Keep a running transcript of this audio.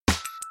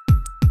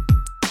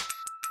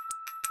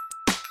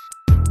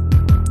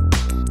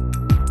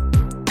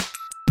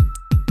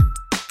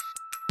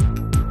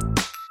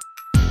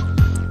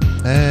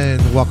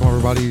Welcome,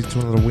 everybody, to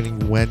another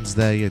Winning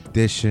Wednesday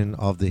edition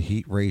of the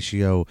Heat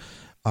Ratio.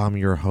 I'm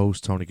your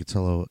host, Tony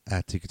Cotillo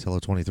at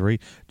tcotillo23,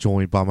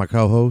 joined by my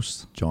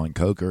co-host, John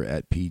Coker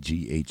at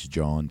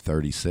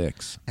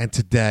PGHJohn36. And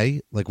today,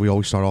 like we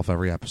always start off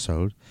every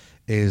episode,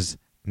 is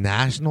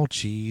National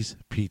Cheese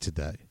Pizza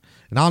Day.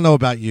 And I don't know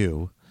about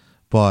you,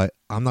 but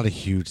I'm not a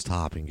huge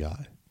topping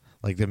guy.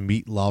 Like the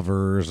meat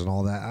lovers and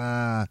all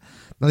that.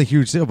 Not a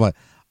huge deal, but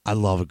I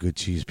love a good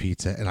cheese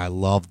pizza, and I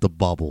love the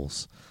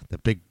bubbles. The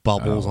big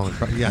bubbles on the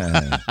front.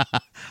 Yeah.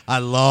 I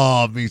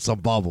love me some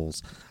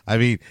bubbles. I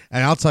mean,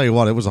 and I'll tell you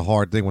what, it was a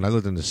hard thing. When I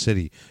lived in the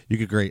city,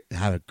 you could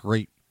have a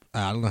great,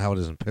 I don't know how it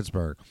is in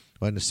Pittsburgh,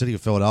 but in the city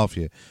of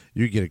Philadelphia,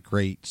 you get a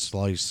great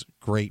slice,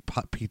 great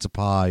pizza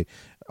pie,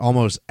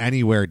 almost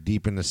anywhere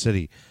deep in the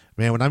city.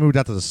 Man, when I moved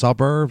out to the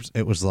suburbs,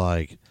 it was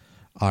like,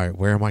 all right,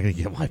 where am I going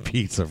to get my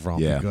pizza from?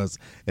 Yeah. Because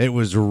it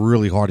was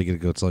really hard to get a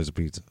good slice of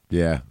pizza.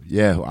 Yeah.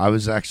 I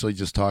was actually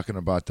just talking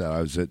about that. I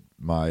was at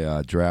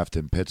my draft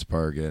in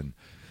Pittsburgh, and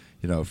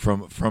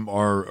from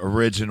our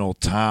original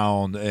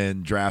town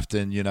and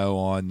drafting,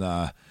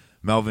 on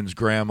Melvin's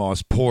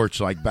grandma's porch,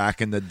 like back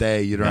in the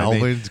day. You know what I mean?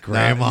 Melvin's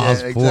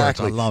grandma's porch.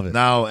 Exactly. I love it.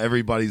 Now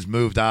everybody's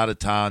moved out of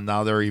town.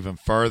 Now they're even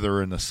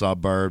further in the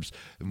suburbs.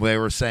 And they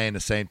were saying the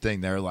same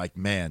thing. They're like,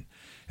 man,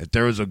 if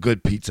there was a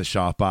good pizza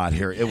shop out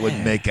here, it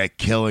would make a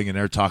killing. And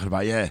they're talking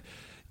about,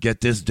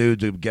 get this dude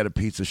to get a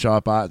pizza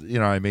shop out. You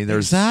know what I mean?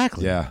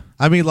 Exactly. Yeah.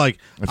 I mean, like,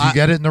 if you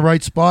get it in the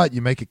right spot,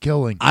 you make a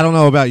killing. I don't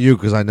know about you,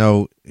 because I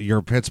know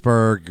you're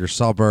Pittsburgh, you're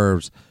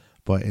suburbs,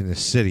 but in the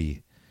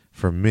city,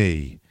 for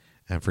me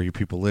and for you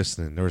people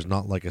listening, there's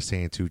not like a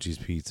Santucci's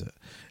pizza.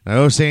 And I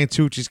know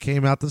Santucci's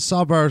came out the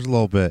suburbs a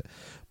little bit,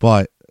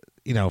 but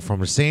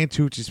from a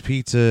Santucci's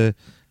pizza,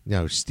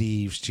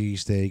 Steve's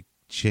cheesesteak,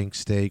 Chink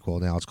steak. Well,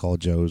 now it's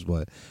called Joe's,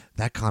 but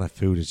that kind of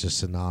food is just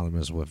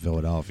synonymous with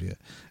Philadelphia,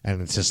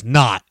 and it's just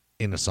not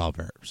in the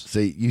suburbs.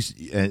 See,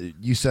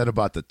 you said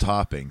about the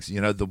toppings.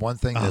 The one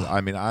thing that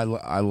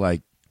I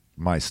like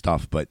my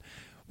stuff, but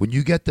when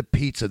you get the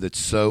pizza that's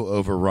so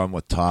overrun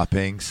with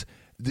toppings,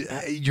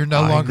 you're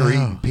no longer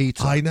eating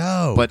pizza. I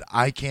know, but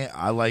I can't.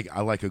 I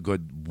like a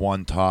good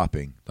one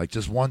topping, like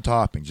just one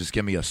topping. Just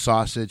give me a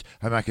sausage.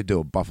 I could do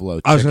a buffalo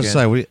chicken. I was going to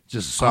say,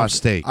 just a sausage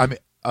steak.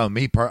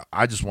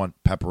 I just want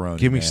pepperoni.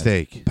 Give me man.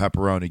 steak.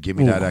 Pepperoni. Give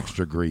me that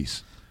extra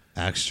grease.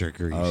 Extra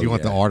grease. Oh, you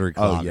want the artery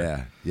clogger.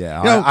 Oh,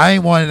 yeah. I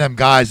ain't one of them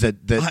guys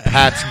that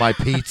pats my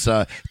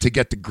pizza to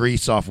get the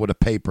grease off with a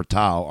paper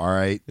towel, all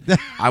right?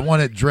 I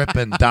want it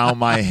dripping down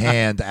my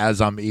hand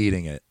as I'm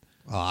eating it.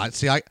 You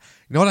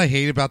know what I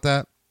hate about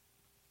that?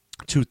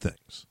 Two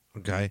things,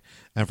 okay?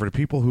 And for the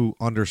people who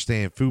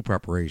understand food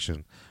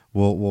preparation,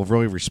 will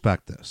really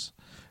respect this.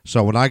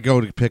 So when I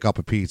go to pick up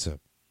a pizza,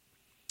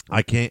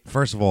 I can't.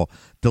 First of all,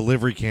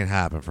 delivery can't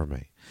happen for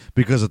me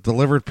because a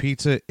delivered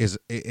pizza is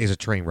a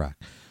train wreck.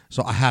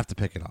 So I have to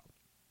pick it up.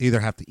 Either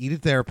have to eat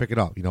it there or pick it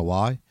up. You know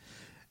why?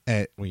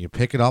 And when you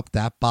pick it up,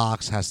 that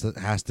box has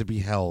to be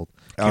held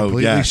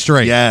completely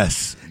straight.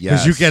 Yes.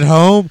 Because you get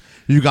home,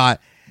 you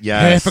got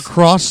half a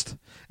crust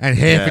and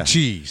half a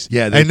cheese.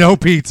 Yeah, and no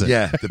pizza.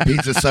 Yeah, the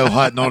pizza's so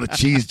hot and all the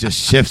cheese just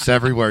shifts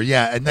everywhere.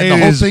 Yeah, and then it the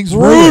whole is thing's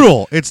brutal.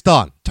 ruined. It's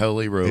done.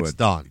 Totally ruined. It's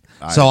done.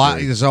 So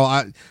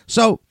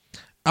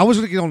I was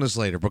going to get on this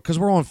later because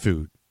we're on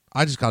food.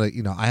 I just got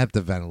to, I have to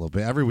vent a little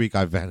bit. Every week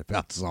I vent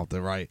about something,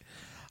 right?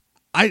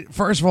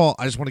 First of all,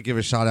 I just want to give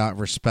a shout out and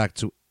respect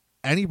to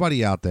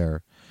anybody out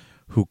there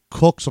who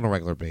cooks on a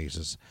regular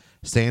basis,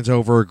 stands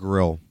over a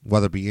grill,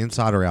 whether it be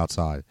inside or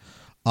outside,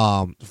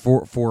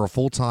 for a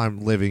full-time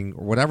living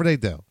or whatever they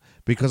do.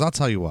 Because I'll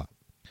tell you what,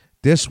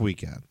 this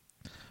weekend,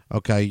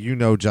 okay,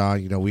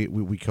 John,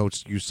 we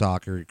coach youth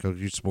soccer, coach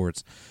youth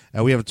sports,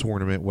 and we have a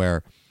tournament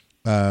where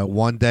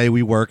one day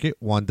we work it,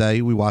 one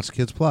day we watch the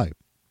kids play.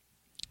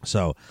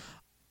 So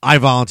I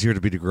volunteered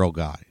to be the grill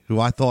guy, who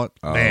I thought,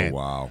 man. Oh,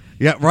 wow.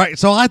 Yeah, right.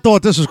 So I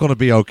thought this was going to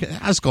be okay.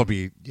 That's going to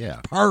be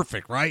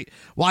perfect, right?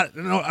 Why did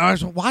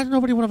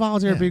nobody want to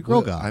volunteer to be a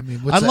grill guy? I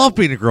mean, I love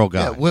being a grill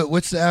guy. Yeah,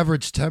 what's the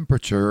average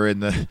temperature in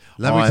the?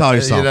 Let me tell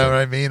you something. You know what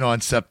I mean?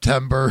 On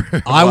September,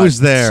 I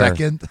was there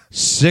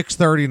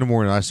 6:30 in the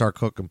morning. I start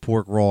cooking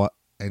pork raw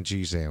and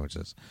cheese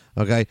sandwiches.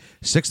 Okay,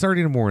 6:30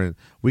 in the morning.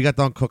 We got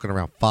done cooking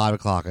around 5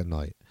 o'clock at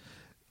night.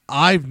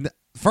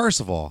 First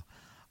of all,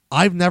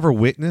 I've never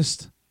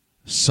witnessed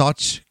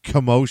such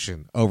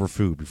commotion over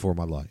food before in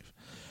my life.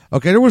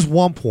 Okay, there was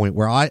one point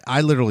where I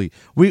literally,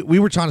 we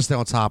were trying to stay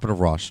on top of the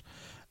rush,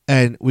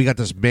 and we got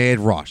this mad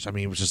rush. I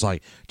mean, it was just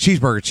like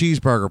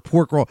cheeseburger,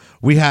 pork roll.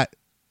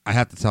 I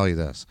have to tell you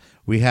this,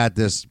 we had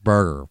this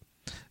burger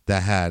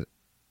that had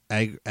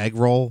egg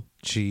roll,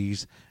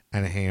 cheese,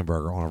 and a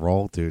hamburger on a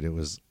roll. Dude, it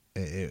was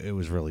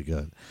really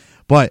good.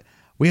 But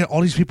we had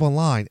all these people in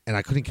line, and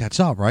I couldn't catch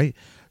up, right?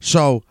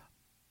 So,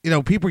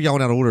 people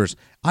yelling out orders.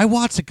 I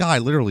watched a guy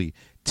literally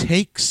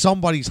take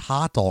somebody's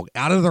hot dog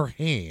out of their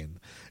hand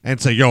and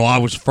say, yo, I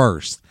was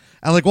first.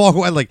 and like walk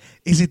away. Like,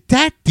 is it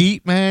that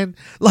deep, man?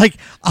 Like,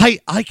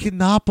 I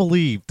cannot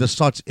believe there's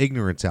such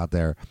ignorance out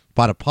there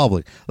by the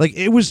public. Like,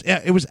 it was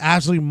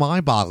absolutely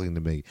mind boggling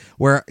to me.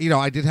 Where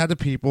I did have the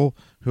people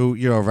who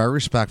are very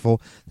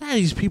respectful. Now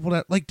these people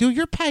that like, dude,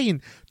 you're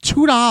paying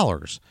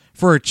 $2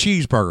 for a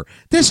cheeseburger.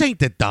 This ain't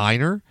the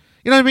diner.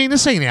 You know what I mean?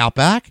 This ain't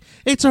Outback.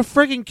 It's a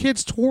friggin'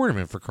 kids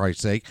tournament, for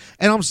Christ's sake.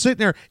 And I'm sitting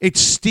there. It's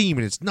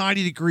steaming. It's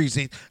 90 degrees.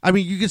 I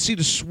mean, you can see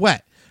the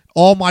sweat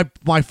all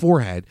my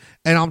forehead,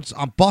 and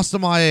I'm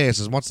busting my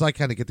ass as much as I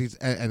can to get these.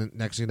 And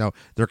next thing you know,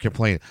 they're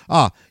complaining.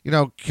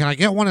 Can I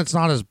get one that's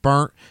not as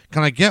burnt?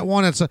 Can I get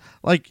one that's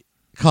like?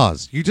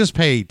 Cuz you just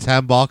paid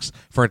 $10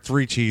 for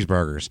 3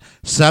 cheeseburgers.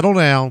 Settle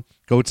down.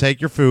 Go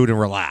take your food and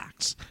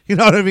relax. You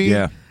know what I mean?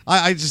 Yeah.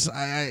 I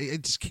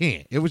just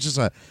can't. It was just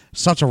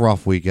such a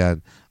rough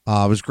weekend.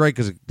 It was great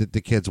because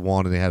the kids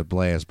won and they had a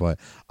blast, but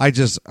I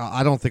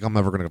don't think I'm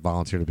ever going to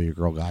volunteer to be a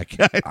Girl Guide.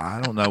 I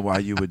don't know why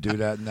you would do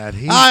that in that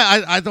heat.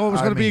 I thought it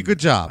was going to be a good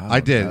job. I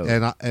did,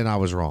 know. and I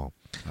was wrong.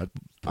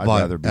 I'd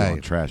rather be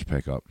on trash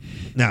pickup.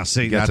 Now,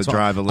 see, Get that's to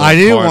drive a little I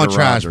didn't car want to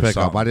trash Rod or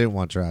pickup. something. I didn't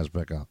want trash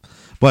pickup.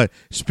 But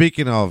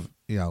speaking of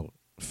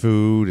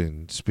food,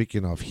 and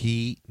speaking of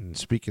heat, and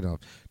speaking of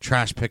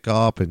trash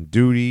pickup and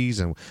duties,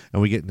 and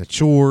we get into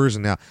chores,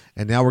 and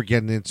now we're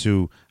getting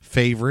into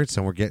favorites,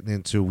 and we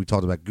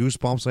talked about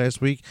Goosebumps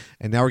last week,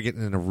 and now we're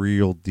getting into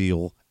real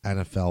deal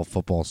NFL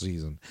football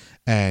season,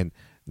 and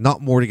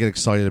not more to get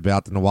excited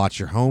about than to watch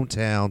your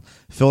hometown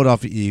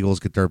Philadelphia Eagles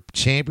get their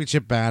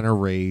championship banner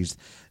raised.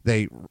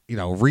 They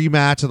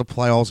rematch of the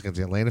playoffs against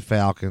the Atlanta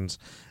Falcons,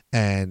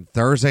 and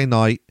Thursday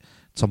night.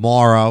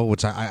 Tomorrow,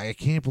 which I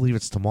can't believe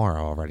it's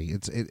tomorrow already.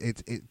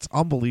 It's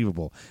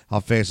unbelievable how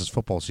fast this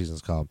football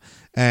season's come.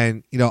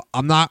 And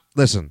I'm not.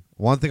 Listen,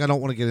 one thing I don't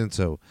want to get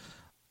into.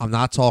 I'm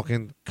not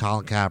talking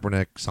Colin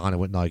Kaepernick signing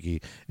with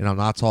Nike, and I'm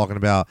not talking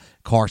about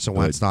Carson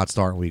Wentz not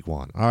starting week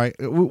 1. All right,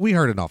 we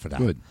heard enough of that.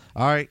 Good.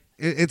 All right,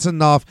 it's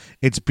enough.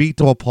 It's beat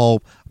to a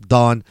pulp.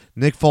 Done.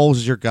 Nick Foles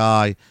is your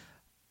guy.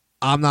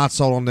 I'm not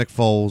sold on Nick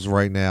Foles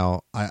right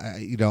now.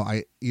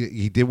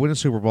 He did win a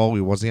Super Bowl.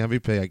 He was the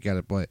MVP. I get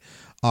it, but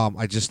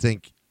I just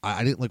think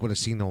I didn't like what I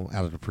seen him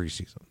out of the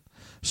preseason.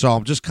 So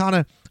I'm just kind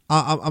of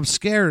I'm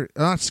scared.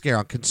 Not scared.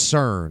 I'm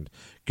concerned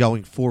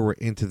going forward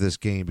into this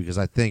game because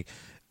I think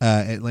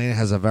Atlanta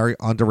has a very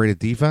underrated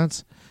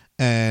defense,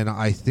 and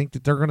I think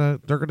that they're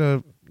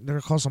gonna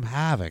cause some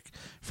havoc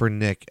for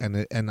Nick and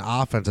the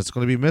offense that's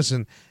going to be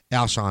missing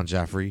Alshon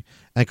Jeffrey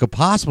and could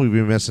possibly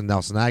be missing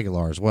Nelson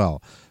Aguilar as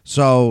well.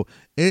 So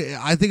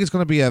I think it's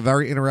going to be a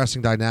very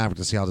interesting dynamic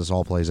to see how this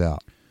all plays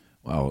out.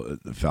 Well,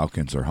 the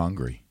Falcons are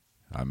hungry.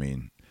 I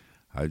mean,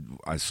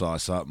 I saw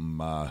something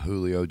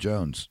Julio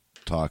Jones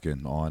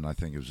talking on, I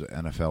think it was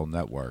NFL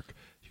Network.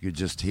 You could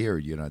just hear,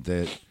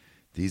 that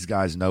these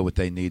guys know what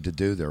they need to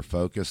do. They're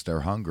focused.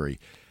 They're hungry.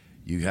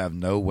 You have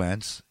no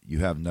Wentz. You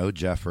have no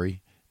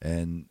Jeffrey.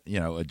 And,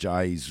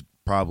 Ajayi's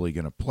probably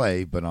going to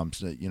play, but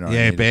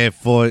bad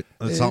foot,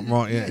 something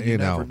wrong. You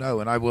never know.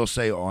 And I will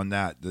say on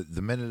that,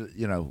 the minute,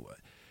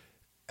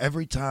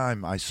 every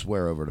time I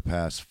swear over the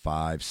past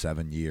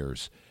 5-7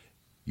 years,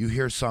 you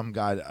hear some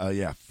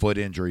guy, foot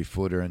injury.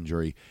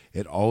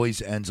 It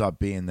always ends up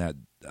being that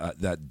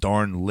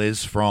darn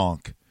Liz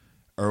Frank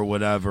or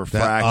whatever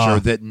fracture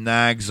that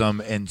nags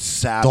them and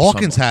saps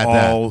Dawkins them had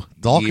all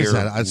that. Dawkins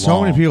year had.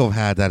 So many long. people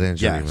have had that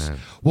injury, Yes. man.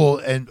 Well,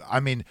 and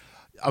I mean,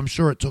 I'm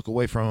sure it took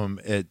away from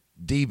him at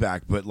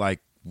D-back, but like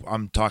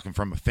I'm talking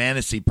from a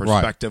fantasy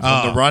perspective.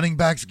 Right. When the running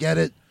backs get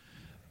it,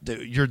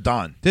 you're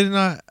done. Didn't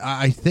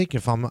I think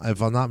if I'm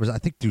not, I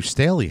think Deuce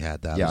Staley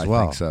had that as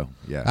well. I think so.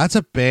 Yeah, that's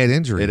a bad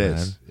injury. It man.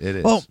 is. It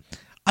is. Well,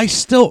 I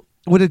still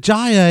with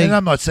Ajayi. And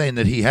I'm not saying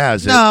that he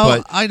has it. No,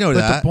 but I know but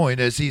that. the point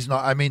is, he's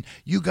not. I mean,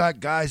 you got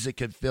guys that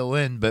can fill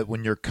in, but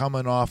when you're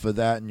coming off of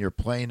that and you're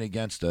playing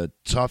against a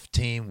tough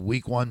team,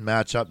 week 1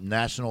 matchup,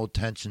 national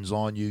attention's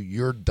on you.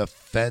 You're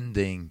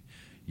defending.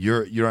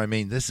 You know what I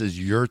mean? This is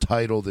your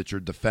title that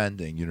you're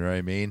defending. You know what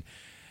I mean?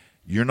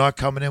 You're not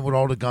coming in with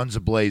all the guns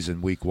ablaze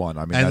in week 1.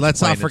 I mean, and that's let's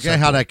plain not and forget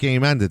simple. how that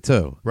game ended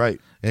too. Right.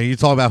 And you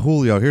talk about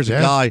Julio. Here's a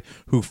guy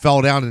who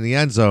fell down in the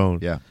end zone.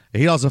 Yeah. If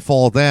he doesn't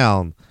fall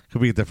down,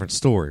 could be a different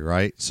story,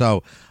 right?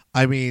 So,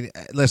 I mean,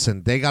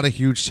 listen, they got a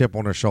huge chip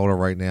on their shoulder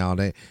right now,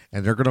 and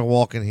they're going to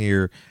walk in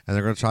here and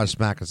they're going to try to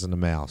smack us in the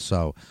mouth.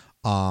 So,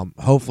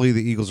 hopefully,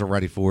 the Eagles are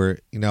ready for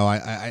it.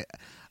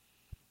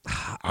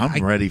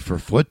 I'm ready for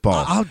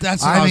football.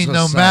 That's what I mean, was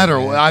no gonna matter.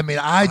 say, man. I mean,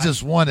 I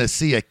just want to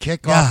see a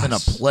kickoff and a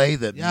Yes. play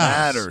that Yes.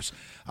 matters.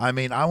 I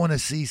mean, I want to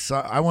see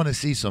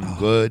some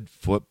good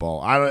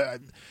football.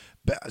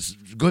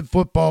 Good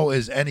football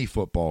is any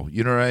football.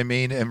 You know what I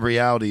mean? In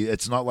reality,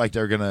 it's not like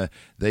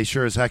they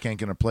sure as heck ain't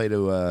gonna play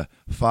to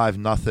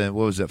 5-0.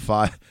 What was it?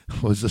 5?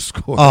 What was the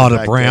score? Oh, the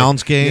back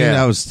Browns then? game? Yeah.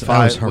 That was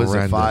five.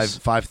 horrendous. Was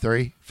it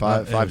 5-3?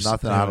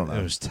 5-0? I don't know.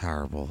 It was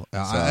terrible.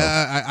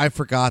 I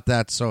forgot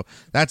that. So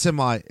that's in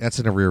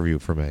the rear view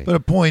for me. But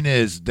the point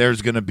is,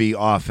 there's going to be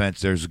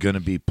offense. There's going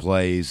to be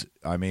plays.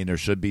 I mean, there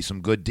should be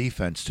some good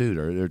defense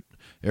too.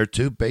 They're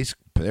two basic.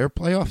 They're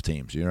playoff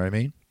teams. You know what I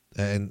mean?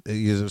 And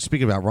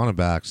speaking about running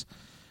backs,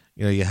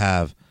 you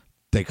have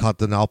they cut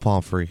Donnell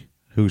Pumphrey,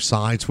 who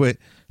signs with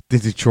the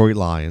Detroit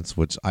Lions,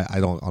 which I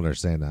don't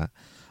understand that.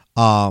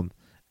 And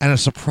a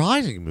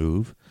surprising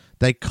move,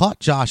 they cut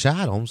Josh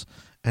Adams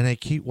and they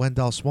keep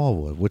Wendell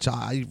Smallwood, which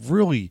I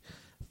really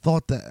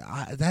thought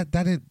that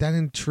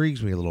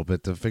intrigues me a little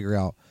bit to figure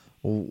out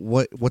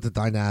what the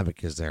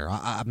dynamic is there.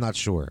 I'm not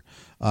sure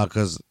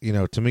because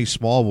to me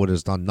Smallwood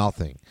has done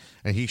nothing,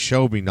 and he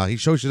showed me nothing. He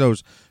shows you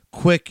those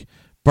quick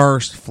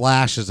burst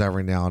flashes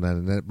every now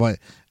and then, but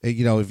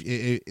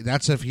if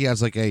that's if he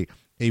has like a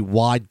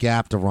wide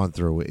gap to run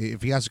through.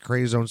 If he has to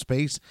create his own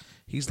space,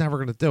 he's never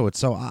going to do it.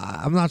 So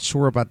I'm not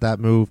sure about that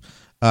move.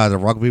 The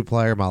rugby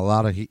player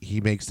Mailata,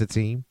 he makes the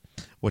team,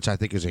 which I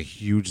think is a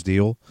huge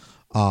deal.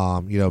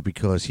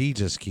 Because he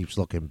just keeps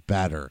looking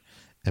better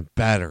and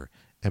better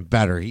and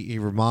better. He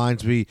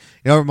reminds me,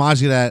 it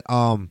reminds me of that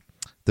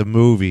the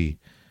movie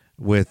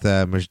with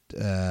about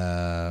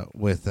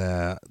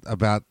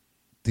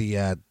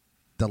the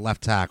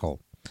left tackle,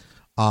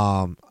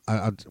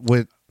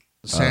 with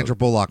Sandra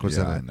Bullock was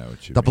in it. I know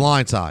what you The mean.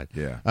 Blind Side.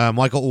 Yeah.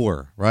 Michael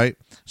Orr, right?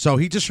 So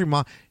he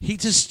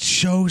just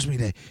shows me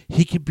that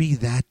he could be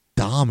that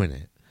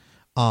dominant.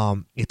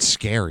 It's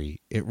scary.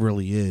 It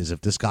really is.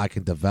 If this guy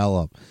can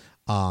develop,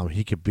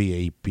 he could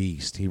be a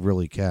beast. He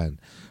really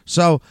can.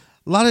 So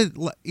a lot of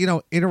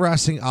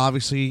interesting.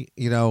 Obviously,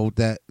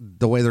 that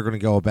the way they're going to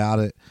go about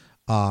it.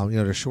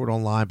 They're short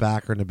on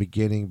linebacker in the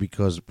beginning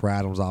because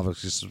Bradham's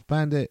obviously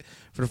suspended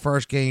for the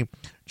first game.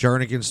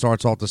 Jernigan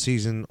starts off the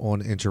season on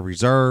injured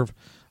reserve.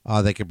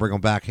 They can bring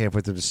him back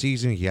halfway through the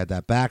season. He had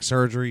that back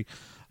surgery.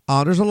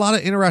 There's a lot of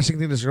interesting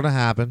things that's going to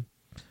happen.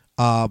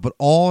 But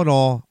all in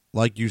all,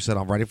 like you said,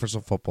 I'm ready for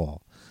some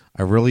football.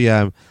 I really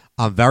am.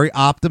 I'm very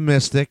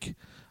optimistic.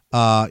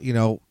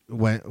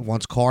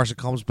 Once Carson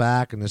comes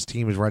back and this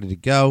team is ready to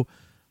go,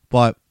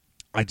 but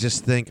I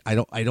just think I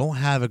don't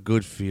have a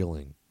good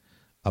feeling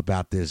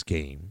about this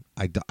game.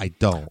 I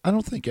don't. I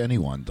don't think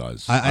anyone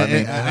does.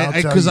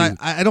 Because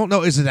I don't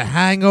know. Is it a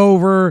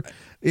hangover?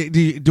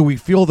 Do we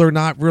feel they're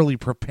not really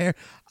prepared?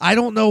 I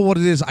don't know what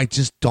it is. I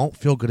just don't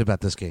feel good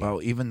about this game.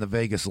 Well, even the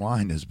Vegas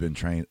line has been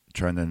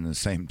trending in the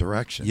same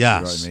direction. Yes. You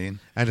know what I mean?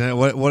 And then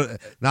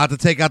what? Not to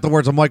take out the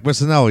words of Mike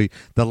Missinelli,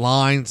 the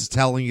line's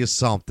telling you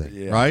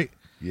something, right?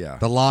 Yeah.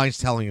 The line's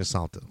telling you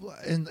something.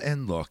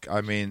 And look,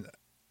 I mean,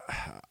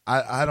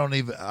 I don't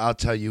even. I'll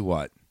tell you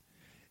what.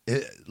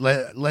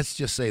 Let's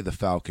just say the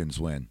Falcons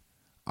win.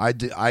 I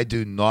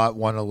do not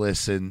want to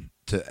listen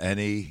to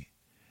any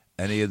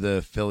of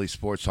the Philly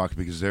sports talk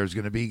because there's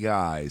going to be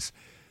guys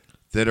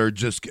that are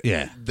just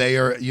they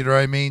are, you know what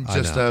I mean?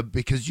 Just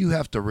because you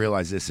have to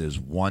realize this is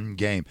one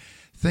game.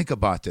 Think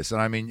about this.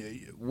 And I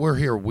mean, we're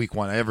here week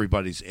one.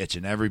 Everybody's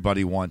itching.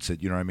 Everybody wants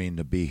it, you know what I mean,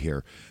 to be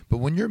here. But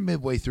when you're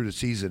midway through the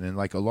season and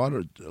like a lot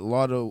of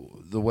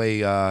the way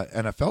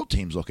NFL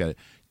teams look at it,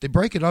 they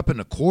break it up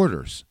into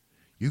quarters.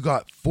 You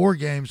got 4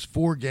 games,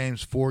 4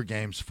 games, 4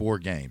 games, 4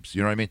 games.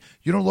 You know what I mean?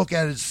 You don't look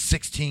at it as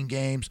 16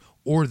 games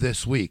or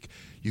this week.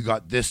 You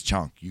got this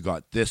chunk. You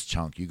got this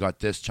chunk. You got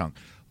this chunk.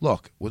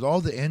 Look, with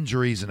all the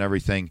injuries and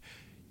everything,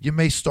 you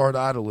may start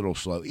out a little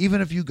slow.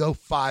 Even if you go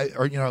 5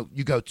 or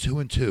you go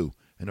 2-2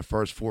 in the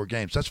first 4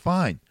 games, that's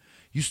fine.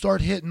 You start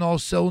hitting all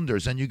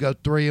cylinders and you go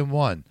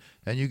 3-1,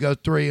 and you go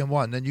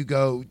 3-1, then you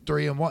go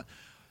 3-1.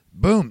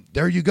 Boom,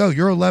 there you go.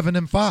 You're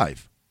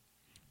 11-5.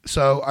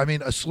 So, I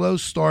mean, a slow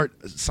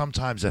start,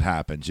 sometimes it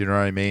happens. You know what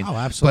I mean? Oh,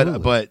 absolutely.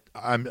 But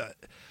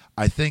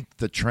I think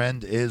the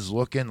trend is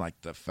looking like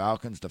the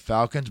Falcons.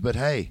 But,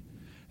 hey,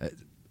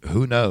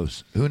 who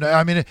knows?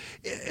 I mean,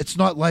 it's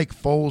not like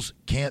Foles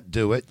can't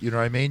do it. You know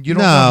what I mean? You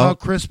don't know how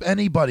crisp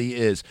anybody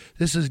is.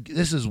 This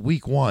is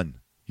week one.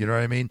 You know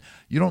what I mean?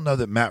 You don't know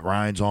that Matt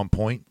Ryan's on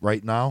point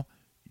right now.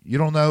 You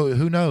don't know.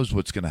 Who knows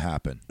what's going to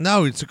happen?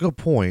 No, it's a good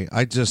point.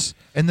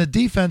 And the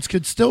defense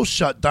could still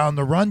shut down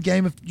the run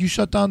game. If you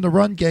shut down the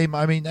run game,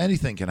 I mean,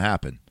 anything can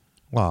happen.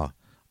 Well,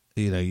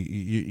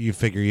 you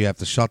figure you have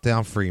to shut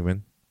down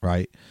Freeman,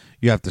 right?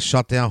 You have to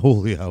shut down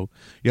Julio.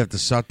 You have to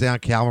shut down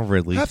Calvin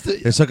Ridley.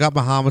 They still got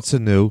Mohamed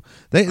Sanu.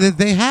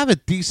 They have a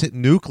decent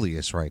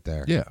nucleus right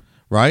there. Yeah.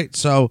 Right?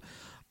 So,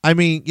 I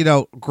mean,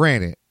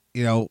 granted,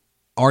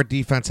 our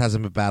defense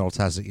hasn't been battle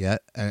tested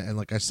yet. And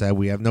like I said,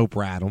 we have no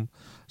Bradham.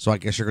 So I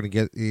guess you're going to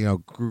get,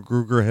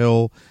 Gruger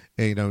Hill,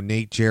 and,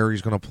 Nate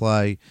Jerry's going to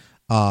play,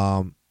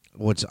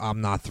 which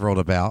I'm not thrilled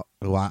about,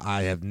 who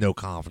I have no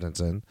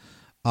confidence in.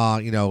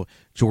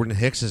 Jordan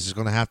Hicks is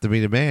going to have to be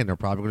the man. They're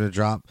probably going to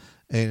drop,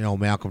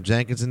 Malcolm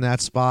Jenkins in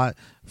that spot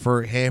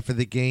for half of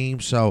the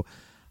game. So,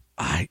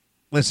 I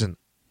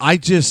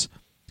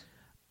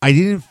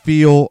didn't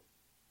feel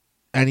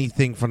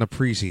anything from the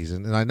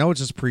preseason, and I know it's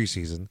just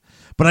preseason,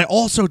 but I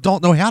also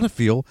don't know how to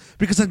feel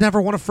because I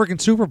never won a freaking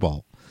Super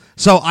Bowl.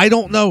 So I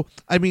don't know.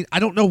 I mean, I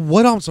don't know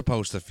what I'm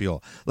supposed to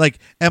feel. Like,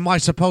 am I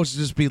supposed to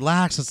just be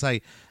lax and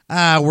say,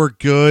 we're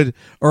good?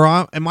 Or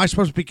am I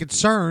supposed to be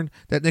concerned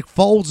that Nick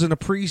Foles in the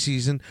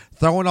preseason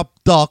throwing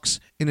up ducks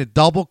in a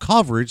double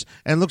coverage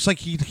and looks like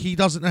he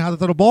doesn't know how to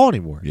throw the ball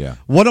anymore? Yeah.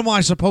 What am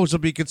I supposed to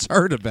be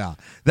concerned about?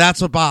 That's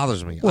what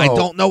bothers me. I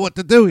don't know what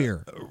to do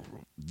here.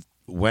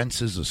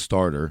 Wentz is a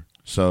starter,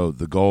 so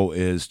the goal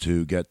is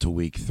to get to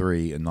week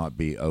 3 and not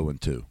be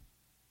 0-2.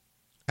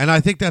 And I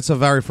think that's a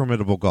very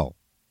formidable goal.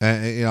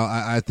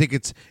 I think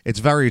it's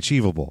very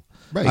achievable.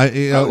 Right.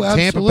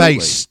 Tampa Bay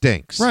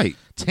stinks. Right.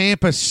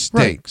 Tampa stinks.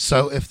 Right.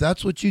 So if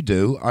that's what you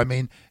do, I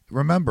mean,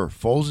 remember,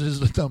 Foles is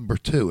the number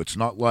 2. It's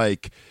not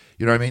like,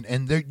 you know what I mean?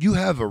 And there, you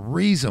have a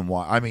reason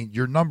why. I mean,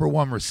 your number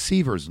 1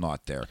 receiver's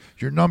not there.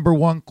 Your number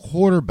 1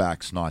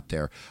 quarterback's not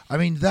there. I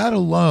mean, that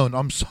alone,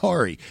 I'm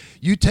sorry.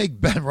 You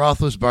take Ben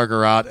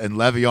Roethlisberger out and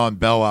Le'Veon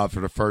Bell out for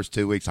the first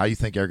 2 weeks, how you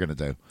think they're going to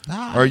do?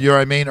 Or, you know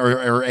what I mean?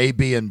 Or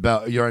AB and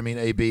Bell, you know what I mean?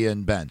 AB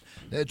and Ben.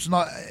 It's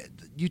not,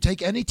 you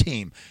take any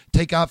team.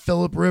 Take out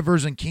Phillip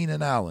Rivers and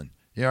Keenan Allen.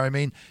 You know what I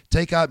mean?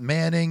 Take out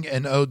Manning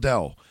and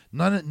Odell.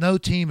 No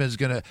team is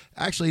going to,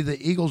 actually, the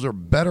Eagles are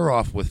better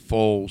off with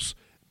Foles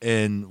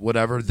in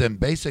whatever than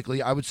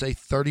basically, I would say,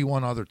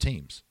 31 other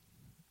teams.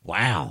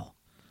 Wow.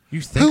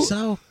 You think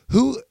so?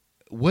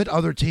 What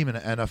other team in the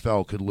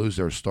NFL could lose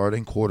their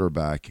starting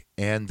quarterback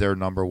and their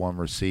number 1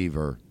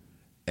 receiver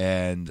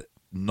and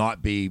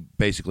not be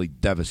basically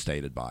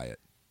devastated by it?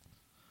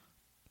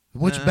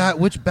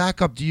 Which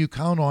backup do you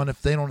count on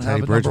if they don't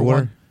have a number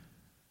 1?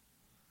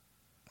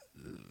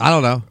 I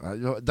don't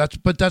know.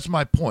 That's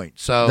my point.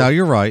 So no,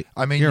 you're right.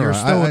 I mean, you're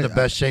still in the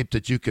best shape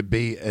that you could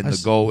be, and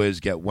the goal is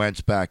get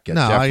Wentz back, get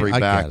Jeffrey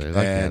back, get it,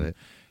 I get it.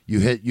 You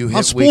hit.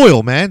 I'm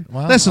spoiled, man.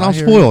 Well, listen, I'm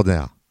spoiled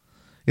now.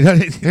 You know,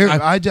 Here,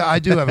 I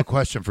do have a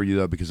question for you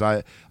though, because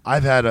I've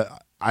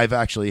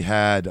actually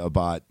had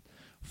about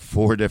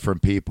 4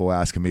 different people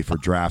asking me for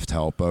draft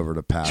help over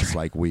the past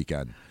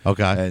weekend.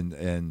 Okay,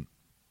 and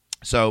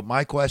so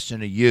my question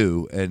to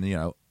you, and you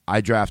know, I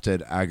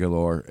drafted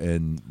Aguilar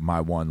in my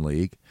 1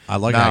 league. I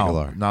like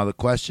Aguilar. Now the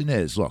question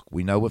is, look,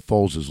 we know what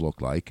Foles has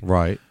looked like.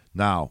 Right.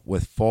 Now,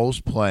 with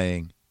Foles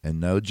playing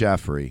and no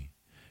Jeffrey,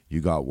 you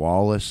got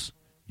Wallace,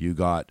 you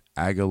got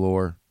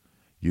Aguilar,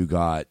 you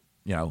got,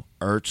 you know,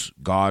 Ertz,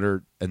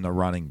 Goddard, and the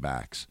running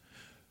backs.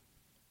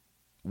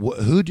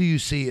 Who do you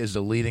see as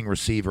the leading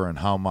receiver and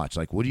how much?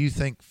 Like, what do you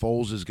think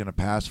Foles is going to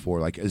pass for?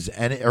 Like, is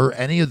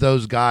any of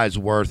those guys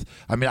worth?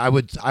 I mean, I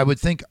would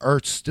think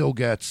Ertz still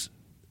gets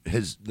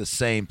the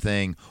same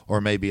thing or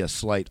maybe a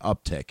slight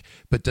uptick.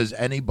 But does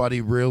anybody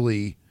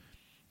really?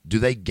 Do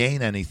they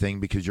gain anything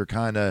because you're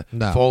kind of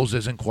Foles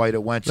isn't quite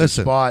at Wentz's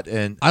spot?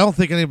 And I don't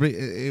think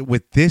anybody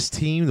with this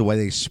team, the way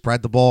they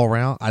spread the ball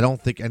around, I don't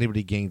think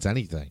anybody gains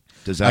anything.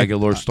 Does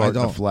Aguilar start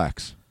in the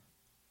flex?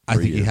 I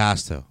think he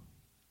has to.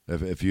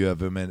 If you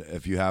have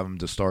him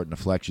to start in the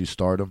flex, you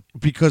start him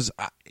because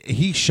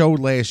he showed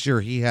last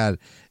year he had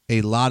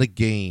a lot of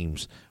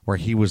games where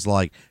he was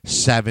like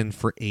 7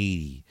 for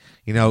 80,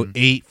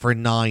 8 for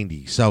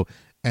 90. So,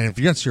 and if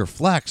you're your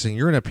flex and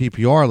you're in a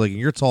PPR league and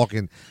you're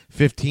talking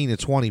 15 to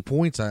 20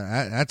 points,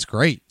 that's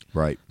great.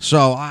 Right.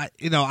 So I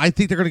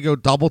think they're going to go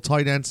double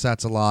tight end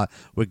sets a lot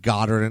with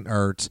Goddard and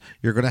Ertz.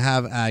 You're going to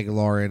have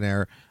Aguilar in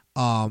there.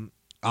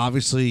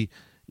 Obviously,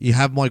 you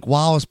have Mike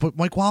Wallace, but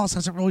Mike Wallace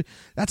hasn't really.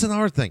 That's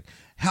another thing.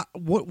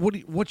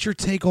 What's your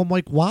take on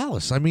Mike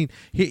Wallace? I mean,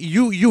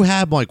 you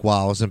had Mike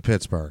Wallace in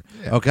Pittsburgh,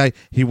 okay?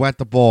 He went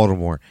to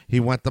Baltimore. He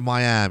went to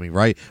Miami,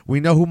 right? We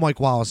know who Mike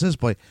Wallace is,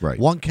 but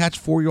 1 catch,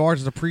 4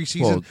 yards in the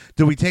preseason. Well,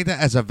 do we take that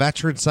as a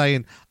veteran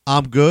saying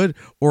I'm good,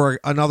 or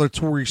another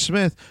Torrey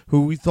Smith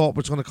who we thought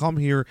was going to come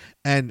here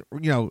and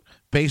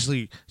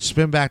basically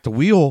spin back the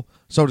wheel,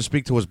 so to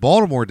speak, to his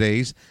Baltimore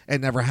days? It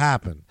never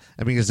happened.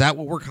 I mean, is that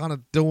what we're kind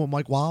of doing with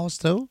Mike Wallace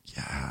too?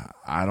 Yeah,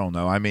 I don't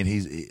know. I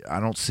mean, I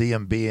don't see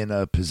him being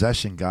a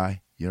possession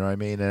guy. You know what I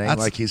mean? It ain't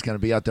like he's going to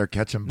be out there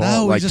catching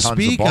balls like he's a tons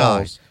speed of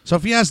balls. Guy. So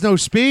if he has no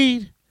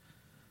speed,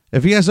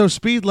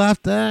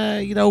 left,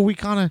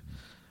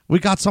 we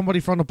got somebody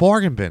from the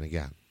bargain bin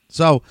again.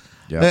 So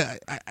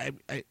I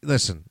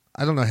listen.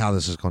 I don't know how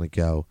this is going to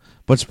go,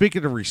 but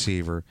speaking of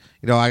receiver,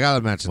 I got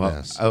to mention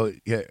this. Oh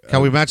yeah,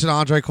 can we mention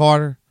Andre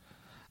Carter?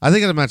 I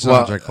think I mentioned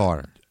Andre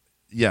Carter.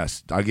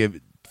 Yes, I'll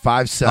give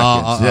 5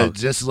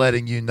 seconds. Just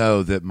letting you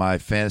know that my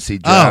fantasy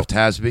draft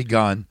has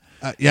begun.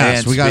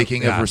 Yes, and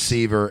speaking of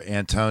receiver,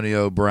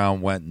 Antonio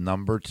Brown went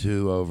number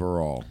 2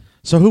 overall.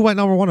 So who went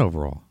number 1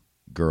 overall?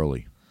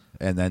 Gurley.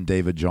 And then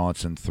David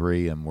Johnson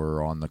 3, and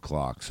we're on the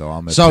clock. So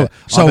I'm at right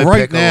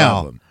pick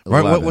now. 11.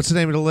 Right, what's the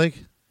name of the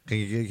league? Can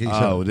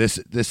you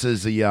this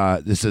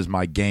is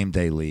my game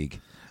day league.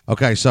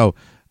 Okay, so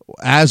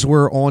as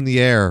we're on the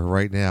air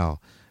right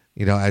now,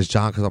 as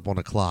John comes up on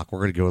the clock, we're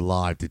going to go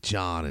live to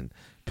John and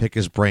pick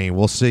his brain.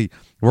 We'll see.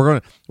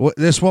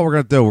 This is what we're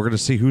going to do. We're going to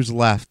see who's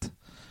left.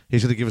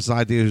 He's going to give us an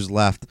idea who's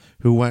left,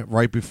 who went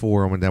right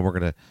before him, and then we're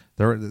going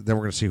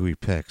to see who he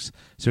picks.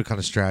 See what kind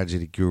of strategy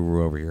the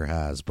guru over here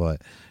has.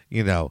 But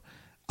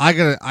I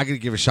gotta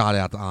give a shout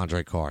out to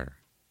Andre Carter.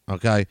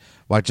 Okay,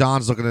 while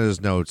John's looking at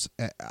his notes,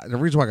 the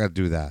reason why I got to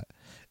do that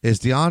is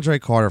DeAndre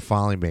Carter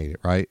finally made it.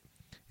 Right,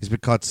 he's been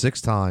cut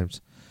 6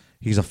 times.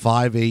 He's a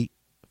 5'8"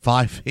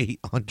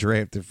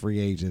 undrafted free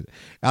agent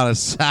out of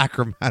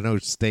Sacramento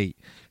State,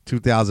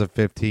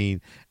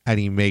 2015, and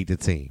he made the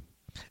team.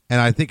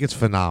 And I think it's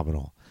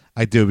phenomenal.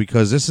 I do,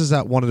 because this is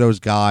that one of those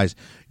guys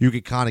you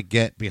can kind of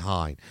get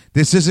behind.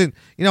 This isn't,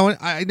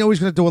 I know he's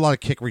going to do a lot of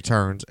kick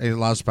returns and a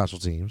lot of special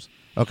teams,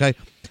 okay?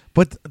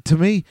 But to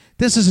me,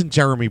 this isn't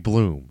Jeremy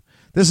Bloom.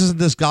 This isn't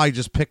this guy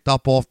just picked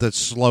up off the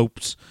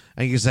slopes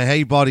and you say,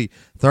 hey, buddy,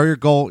 throw your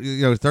goal,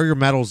 throw your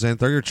medals in,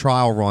 throw your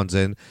trial runs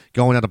in,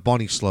 going out of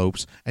bunny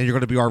slopes, and you're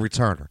going to be our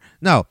returner.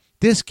 No,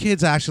 this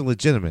kid's actually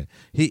legitimate.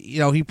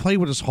 He played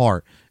with his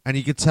heart, and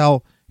you could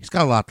tell he's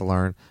got a lot to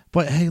learn.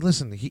 But, hey,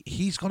 listen,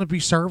 he's going to be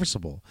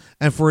serviceable.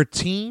 And for a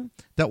team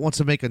that wants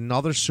to make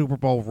another Super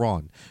Bowl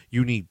run,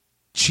 you need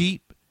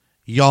cheap,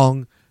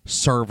 young,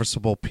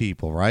 serviceable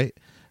people, right?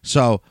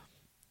 So,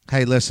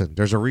 hey, listen,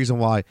 there's a reason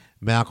why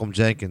Malcolm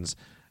Jenkins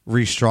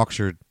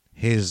restructured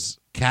his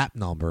cap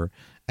number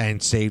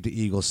and saved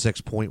the Eagles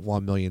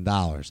 $6.1 million.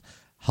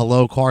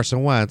 Hello,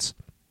 Carson Wentz.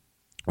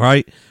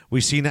 Right,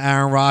 we seen the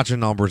Aaron Rodgers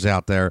numbers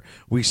out there.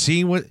 We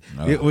seen what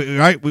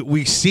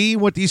we see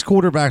what these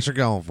quarterbacks are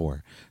going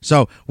for.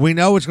 So we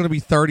know it's going to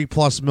be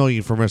 $30+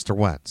 million for Mr.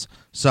 Wentz.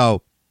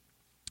 So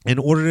in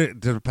order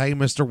to pay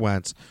Mr.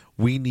 Wentz,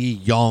 we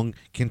need young,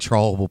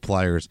 controllable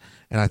players,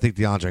 and I think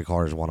DeAndre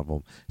Carter is one of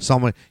them.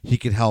 Someone he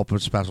can help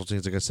with special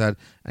teams, like I said,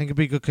 and can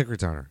be a good kick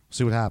returner.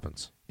 See what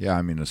happens. Yeah,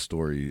 I mean, the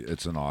story.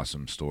 It's an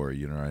awesome story.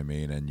 You know what I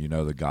mean? And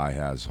the guy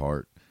has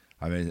heart.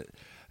 I mean,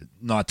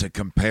 not to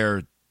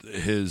compare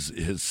his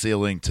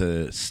ceiling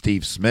to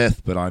Steve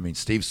Smith, but I mean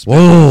Steve Smith.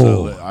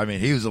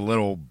 He was a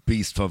little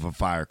beast of a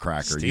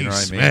firecracker. Steve you know what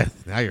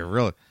Smith. I mean? Now you're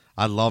really.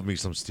 I love me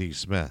some Steve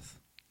Smith.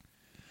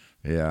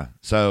 Yeah.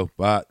 So,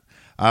 but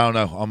I don't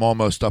know. I'm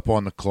almost up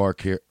on the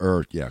Clark here.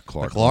 Clark. The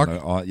Clark?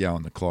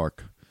 On the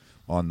Clark.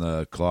 On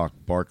the clock.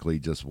 Barkley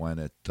just went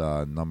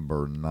at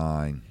number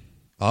 9.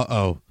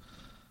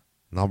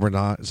 Number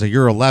 9. So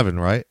you're 11,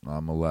 right?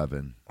 I'm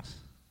 11.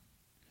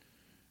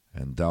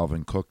 And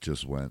Dalvin Cook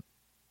just went,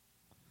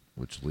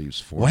 which leaves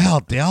 4. Wow,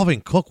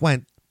 Dalvin Cook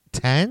went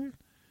 10?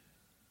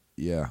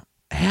 Yeah.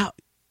 How?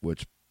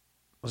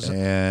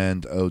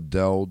 And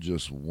Odell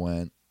just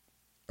went,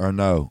 or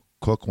no,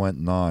 Cook went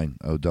 9.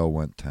 Odell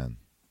went 10.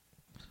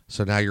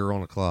 So now you're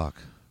on the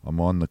clock. I'm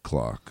on the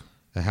clock.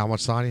 And how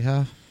much time do you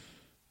have?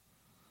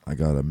 I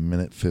got a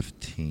minute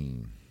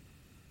 15.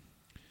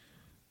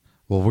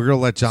 Well, we're going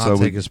to let John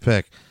take his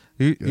pick.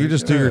 You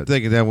just do your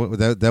thing,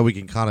 and then we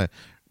can kind of,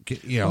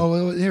 Oh,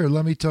 well, here,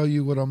 let me tell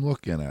you what I'm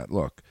looking at.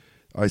 Look,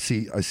 I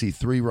see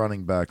 3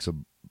 running backs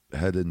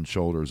head and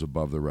shoulders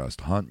above the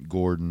rest. Hunt,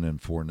 Gordon, and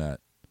Fournette.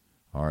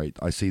 All right,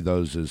 I see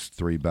those as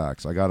 3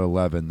 backs. I got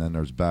 11, then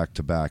there's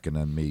back-to-back, and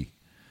then me.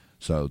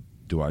 So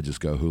do I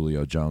just go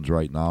Julio Jones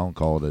right now and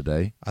call it a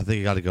day? I think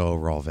you got to go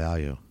overall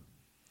value.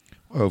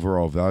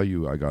 Overall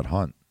value, I got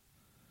Hunt.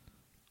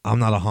 I'm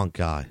not a Hunt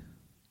guy.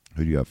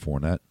 Who do you have,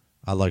 Fournette?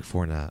 I like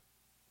Fournette.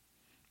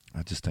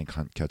 I just think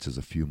Hunt catches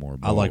a few more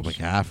balls. I like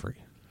McCaffrey.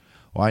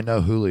 Well, I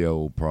know Julio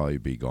will probably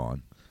be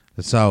gone.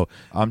 So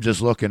I'm just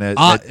looking at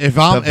if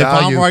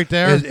I'm right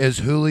there, is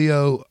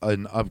Julio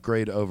an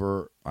upgrade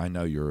over? I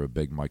know you're a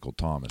big Michael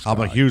Thomas guy.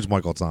 I'm a huge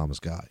Michael Thomas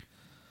guy.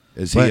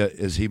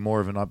 Is he more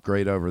of an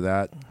upgrade over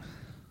that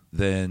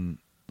than,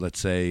 let's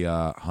say,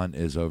 Hunt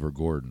is over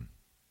Gordon?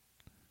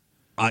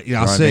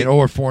 I'll say,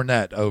 or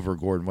Fournette over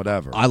Gordon,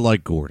 whatever. I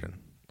like Gordon.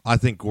 I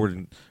think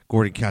Gordon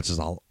catches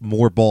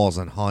more balls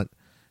than Hunt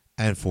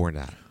and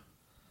Fournette.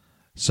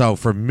 So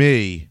for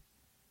me,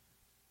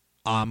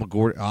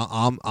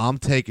 I'm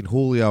taking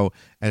Julio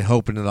and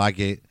hoping that I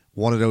get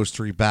one of those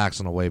 3 backs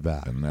on the way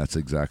back. And that's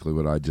exactly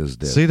what I just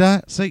did. See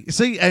that?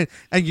 See, and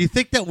you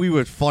think that we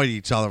would fight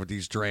each other with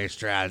these draft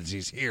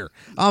strategies here?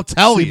 I'm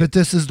telling you. But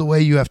this is the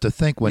way you have to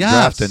think when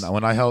drafting.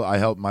 When I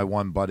helped my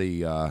one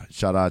buddy,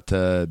 shout out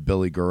to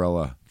Billy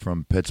Gorilla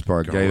from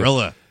Pittsburgh.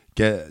 Gorilla.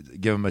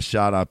 Give him a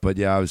shout out. But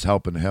yeah, I was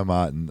helping him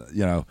out, and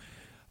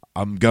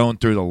I'm going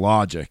through the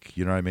logic,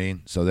 you know what I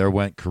mean? So there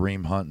went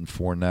Kareem Hunt and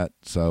Fournette,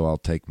 so I'll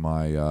take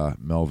my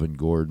Melvin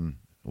Gordon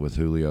with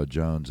Julio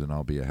Jones, and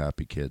I'll be a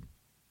happy kid.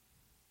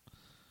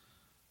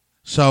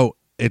 So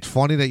it's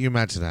funny that you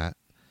mentioned that,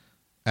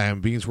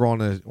 and beans we're on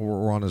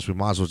this, we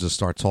might as well just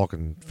start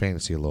talking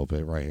fantasy a little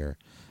bit right here,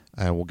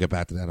 and we'll get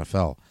back to the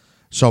NFL.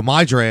 So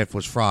my draft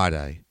was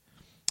Friday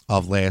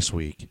of last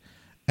week,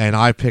 and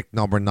I picked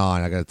number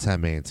 9. I got a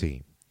 10-man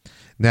team.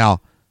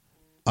 Now,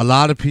 a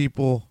lot of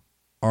people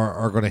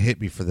are going to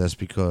hit me for this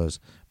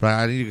but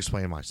I need to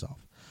explain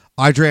myself.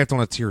 I draft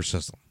on a tier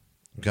system,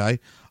 okay?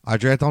 I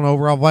draft on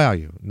overall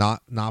value,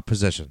 not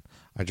position.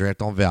 I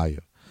draft on value.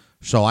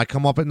 So I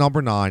come up at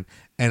number 9,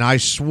 and I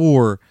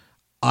swore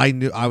I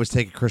knew I was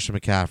taking Christian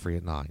McCaffrey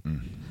at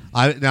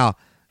 9. Now,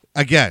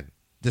 again,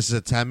 this is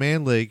a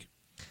 10-man league.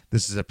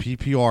 This is a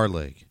PPR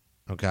league,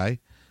 okay?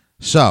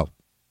 So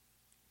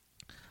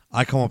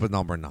I come up at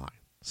number 9.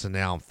 So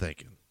now I'm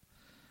thinking,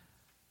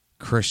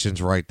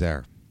 Christian's right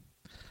there.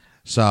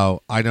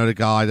 So I know the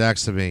guy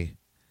next to me,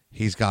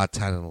 he's got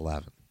 10 and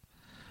 11.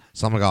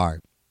 So I'm like, all right,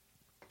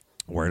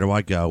 where do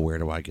I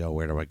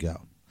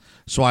go?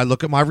 So I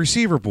look at my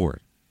receiver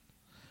board.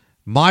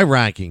 My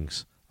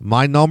rankings,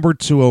 my number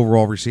 2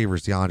 overall receiver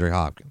is DeAndre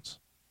Hopkins.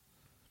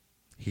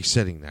 He's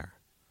sitting there.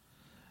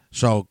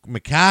 So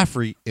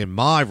McCaffrey, in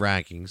my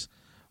rankings,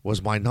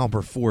 was my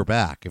number 4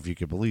 back, if you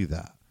could believe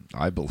that.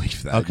 I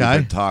believe that. Okay.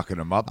 You've been talking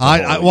him up. The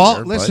whole Well,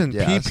 year, listen,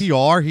 but yes.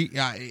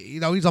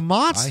 PPR, he's a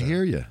monster. I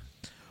hear you.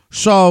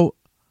 So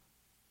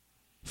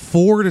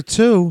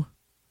 4-2,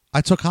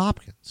 I took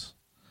Hopkins.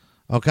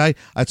 Okay,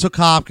 I took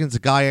Hopkins. The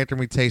guy after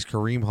me takes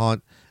Kareem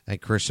Hunt and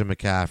Christian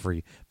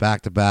McCaffrey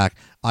back to back.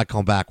 I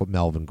come back with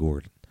Melvin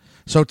Gordon.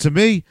 So to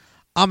me,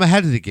 I'm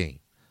ahead of the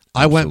game.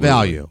 I went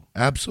value.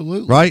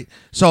 Absolutely. Right?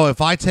 So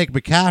if I take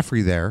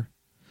McCaffrey there,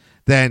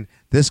 then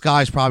this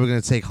guy's probably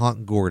going to take Hunt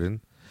and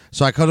Gordon.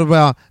 So I could have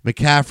about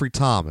McCaffrey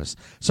Thomas.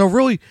 So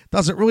really,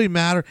 doesn't really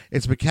matter.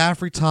 It's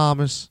McCaffrey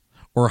Thomas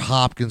or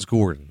Hopkins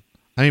Gordon.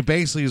 I mean,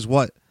 basically is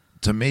what.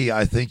 To me,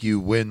 I think you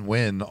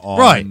win-win on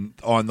Right.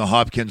 on the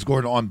Hopkins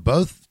Gordon on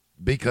both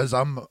because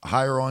I'm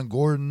higher on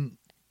Gordon.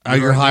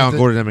 You're high on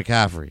Gordon than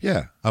McCaffrey.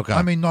 Yeah. Okay.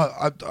 I mean,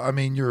 I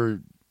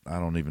mean, I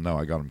don't even know.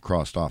 I got them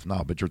crossed off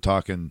now, but you're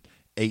talking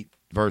 8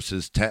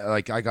 versus 10.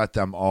 Like I got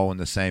them all in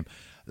the same.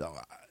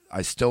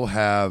 I still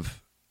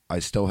have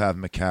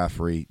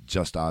McCaffrey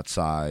just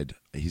outside.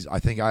 I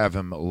think I have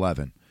him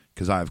 11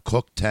 because I have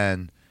Cook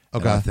 10.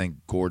 Okay. And I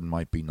think Gordon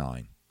might be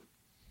 9.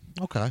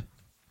 Okay.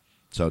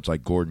 So it's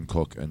like Gordon,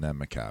 Cook, and then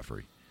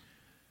McCaffrey.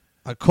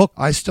 Cook.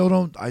 I still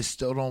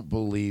don't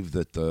believe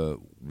that the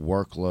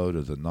workload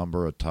or the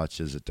number of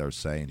touches that they're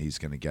saying he's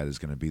going to get is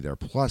going to be there.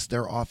 Plus,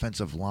 their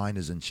offensive line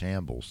is in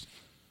shambles.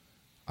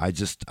 I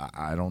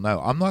don't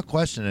know. I'm not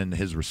questioning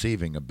his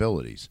receiving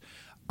abilities.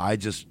 I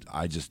just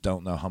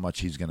don't know how much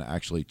he's going to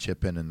actually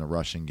chip in the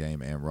rushing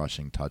game and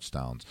rushing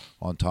touchdowns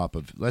on top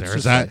of.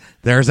 There's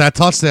that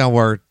touchdown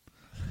word.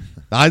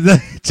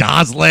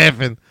 John's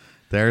laughing.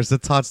 There's the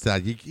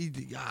touchdown.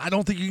 I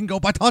don't think you can go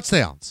by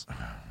touchdowns.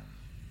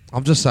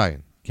 I'm just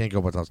saying. Can't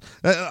go by touchdowns.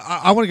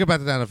 I want to get back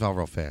to the NFL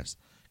real fast.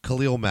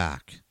 Khalil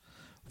Mack.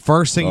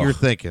 First thing you're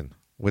thinking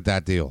with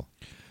that deal.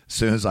 As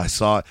soon as I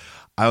saw it,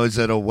 I was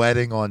at a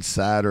wedding on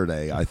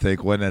Saturday, I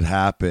think, when it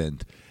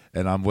happened,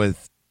 and I'm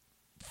with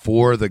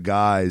 4 of the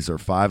guys or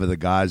 5 of the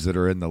guys that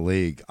are in the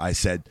league. I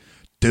said,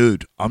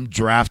 dude, I'm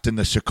drafting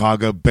the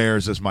Chicago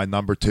Bears as my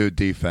number 2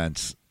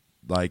 defense,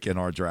 like in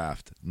our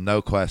draft.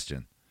 No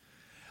question.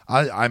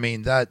 I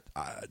mean, that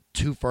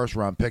 2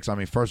 first-round picks, I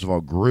mean, first of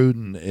all,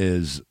 Gruden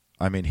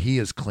he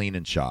is clean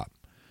and shop.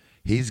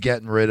 He's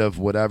getting rid of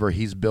whatever.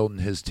 He's building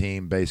his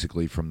team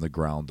basically from the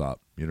ground up.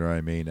 You know what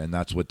I mean? And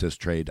that's what this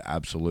trade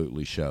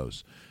absolutely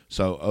shows.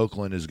 So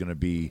Oakland is going to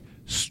be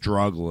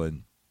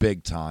struggling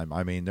big time.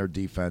 I mean, their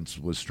defense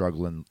was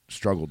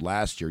struggled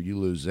last year. You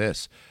lose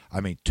this.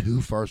 I mean, 2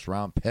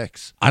 first-round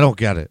picks. I don't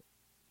get it.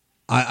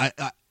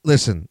 I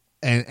listen,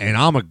 and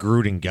I'm a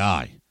Gruden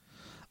guy.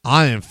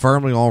 I am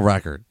firmly on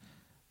record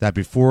that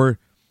before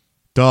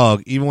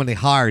Doug, even when they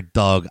hired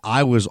Doug,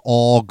 I was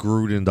all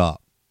Grudened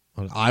up.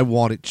 I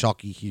wanted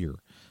Chucky here.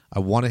 I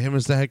wanted him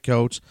as the head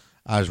coach.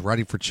 I was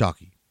ready for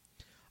Chucky.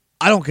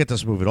 I don't get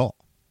this move at all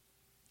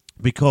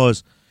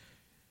because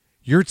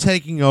you're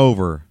taking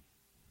over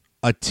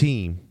a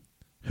team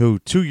who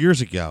 2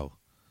 years ago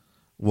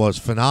was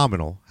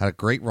phenomenal, had a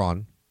great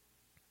run,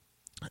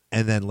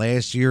 and then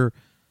last year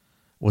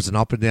was an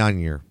up and down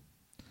year.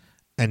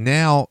 And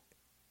now,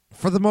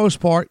 for the most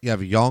part, you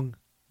have a young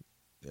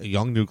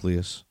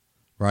nucleus,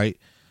 right?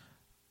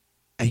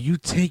 And you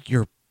take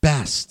your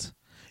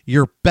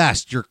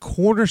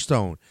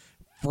cornerstone,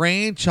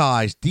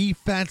 franchise,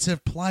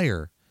 defensive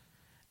player,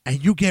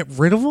 and you get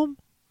rid of them?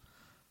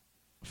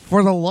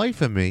 For the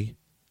life of me,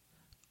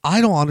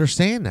 I don't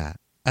understand that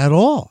at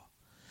all.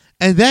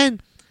 And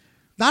then,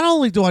 not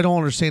only do I don't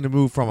understand the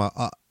move from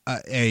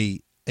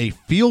a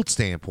field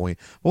standpoint,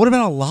 but what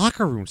about a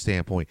locker room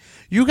standpoint?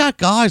 You got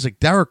guys like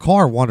Derek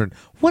Carr wondering,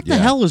 what the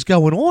hell is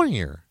going on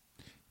here?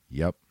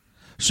 Yep.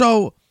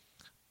 So,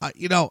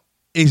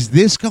 is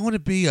this going to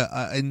be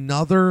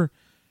another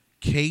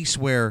case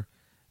where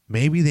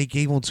maybe they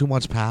gave him too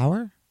much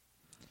power?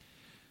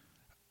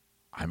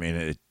 I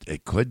mean,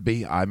 it could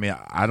be. I mean,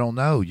 I don't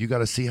know. You got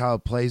to see how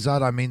it plays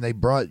out. I mean, they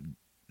brought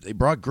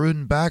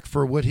Gruden back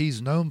for what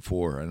he's known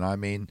for, and I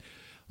mean,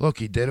 look,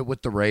 he did it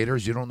with the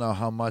Raiders. You don't know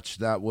how much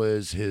that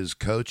was his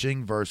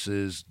coaching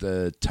versus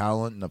the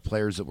talent and the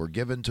players that were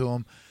given to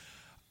him.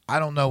 I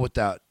don't know what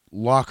that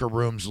locker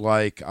room's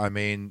like. I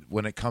mean,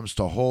 when it comes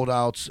to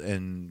holdouts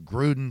and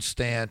Gruden's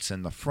stance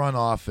and the front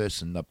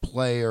office and the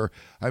player,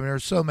 I mean,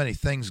 there's so many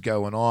things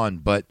going on.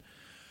 But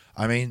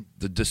I mean,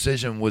 the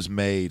decision was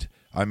made.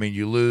 I mean,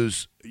 you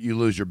lose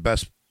your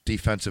best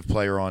defensive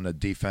player on a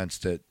defense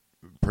that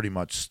pretty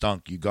much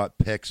stunk. You got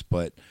picks,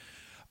 but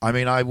I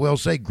mean, I will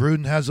say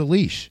Gruden has a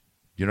leash.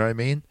 You know what I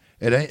mean?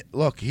 It ain't.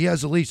 Look, he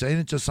has a leash. They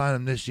didn't just sign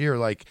him this year.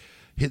 Like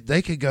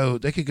they could go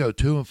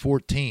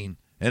 2-14,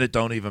 and it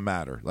don't even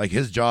matter. Like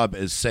his job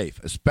is safe,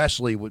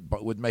 especially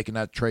with making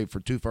that trade for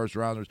 2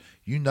 first-rounders.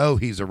 You know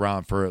he's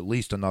around for at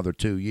least another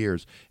 2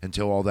 years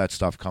until all that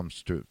stuff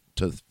comes to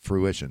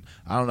fruition.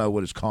 I don't know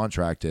what his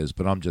contract is,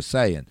 but I'm just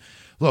saying.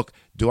 Look,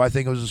 do I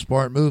think it was a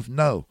smart move?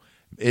 No.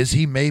 Is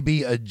he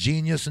maybe a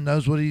genius and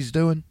knows what he's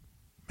doing?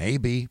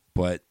 Maybe,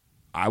 but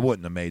I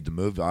wouldn't have made the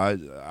move.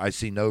 I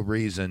see no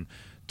reason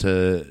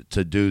to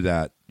do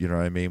that. You know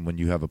what I mean? When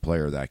you have a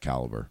player of that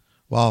caliber.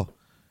 Well,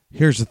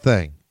 here's the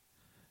thing.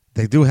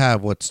 They do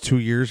have, 2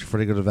 years before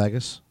they go to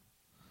Vegas?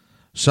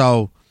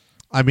 So,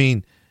 I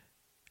mean,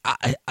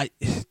 I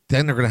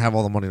then they're going to have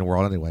all the money in the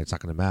world anyway. It's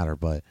not going to matter.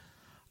 But,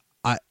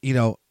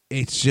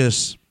 it's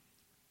just...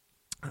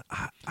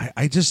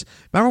 I just...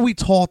 Remember we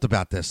talked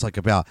about this,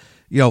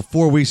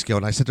 4 weeks ago,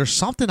 and I said, there's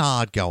something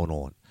odd going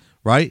on.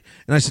 Right?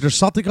 And I said, there's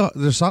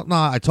something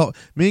odd.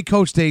 Me and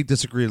Coach Dave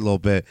disagreed a little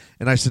bit.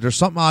 And I said, there's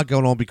something odd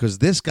going on because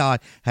this guy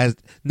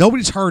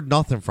nobody's heard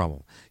nothing from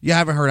him. You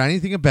haven't heard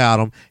anything about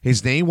him.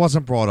 His name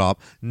wasn't brought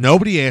up.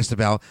 Nobody asked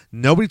about him.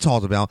 Nobody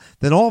talked about him.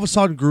 Then all of a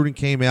sudden, Gruden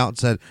came out and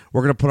said,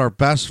 we're going to put our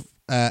best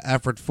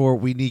effort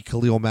forward. We need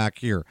Khalil Mack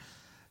here.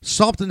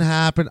 Something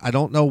happened. I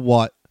don't know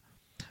what.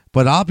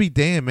 But I'll be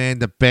damned, man.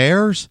 The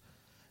Bears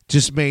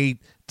just made,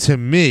 to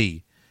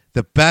me,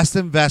 the best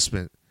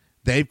investment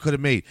they could have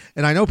made.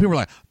 And I know people are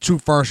like, 2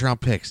 first-round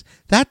picks.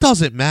 That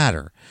doesn't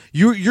matter.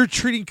 You're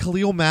treating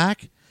Khalil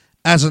Mack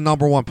as a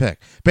number 1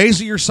 pick.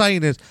 Basically, you're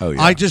saying is,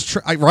 right?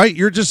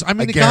 You're just,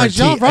 the guy's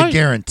young, right? A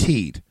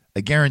guaranteed.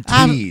 You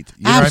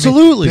know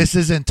absolutely. What I mean? This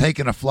isn't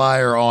taking a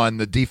flyer on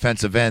the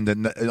defensive end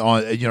and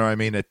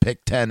at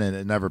pick 10 and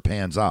it never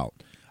pans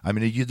out. I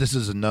mean, this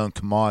is a known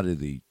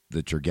commodity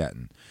that you're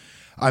getting.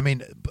 I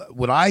mean,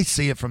 what I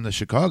see it from the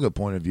Chicago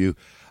point of view,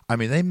 I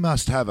mean, they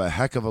must have a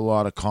heck of a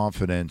lot of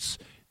confidence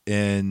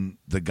in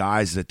the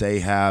guys that they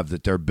have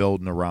that they're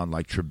building around,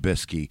 like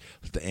Trubisky,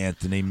 the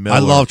Anthony Miller. I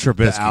love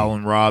Trubisky. The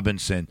Allen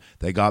Robinson.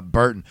 They got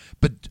Burton.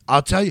 But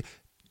I'll tell you,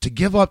 to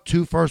give up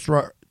two first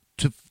round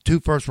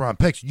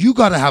picks, you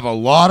got to have a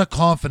lot of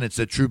confidence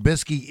that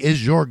Trubisky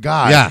is your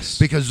guy. Yes.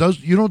 Because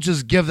you don't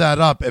just give that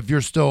up if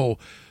you're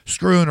still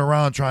screwing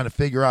around trying to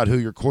figure out who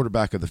your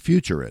quarterback of the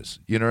future is.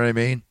 You know what I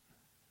mean?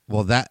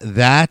 Well,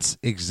 that's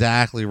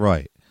exactly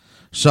right.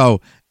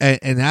 So,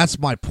 and that's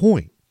my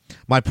point.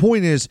 My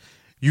point is,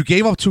 you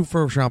gave up 2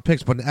 first-round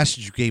picks, but in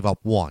essence, you gave up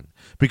 1.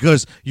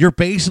 Because you're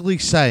basically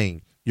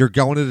saying you're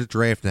going to the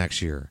draft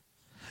next year.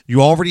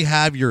 You already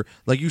have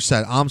like you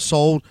said, I'm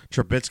sold.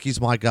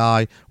 Trubisky's my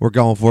guy. We're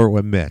going for it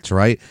with Mitch,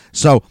 right?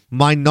 So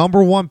my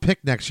number 1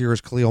 pick next year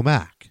is Khalil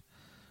Mack,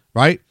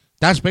 right?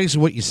 That's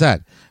basically what you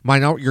said.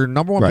 Your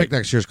number 1 pick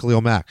next year is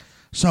Khalil Mack.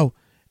 So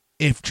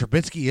if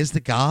Trubisky is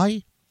the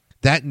guy,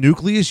 that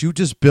nucleus you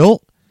just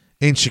built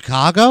in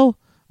Chicago,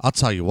 I'll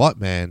tell you what,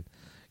 man.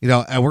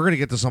 And we're going to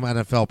get to some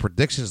NFL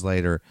predictions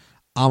later.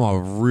 I'm a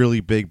really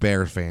big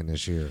Bears fan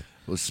this year.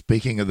 Well,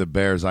 speaking of the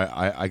Bears,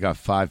 I got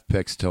 5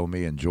 picks till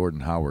me and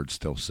Jordan Howard's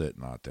still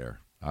sitting out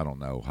there. I don't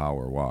know how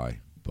or why,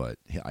 but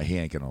he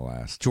ain't going to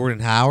last. Jordan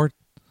Howard,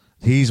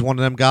 he's one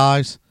of them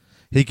guys.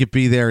 He could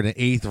be there in the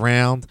 8th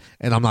round,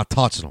 and I'm not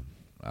touching him.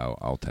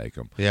 I'll take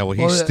him. Yeah, well,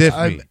 he's stiff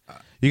me.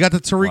 You got the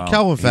Tariq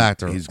Cohen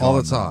factor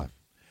all the time.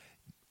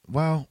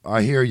 Well,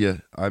 I hear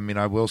you. I mean,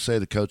 I will say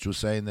the coach was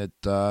saying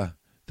that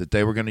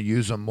they were going to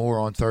use him more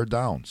on 3rd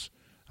downs.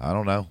 I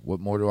don't know.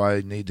 What more do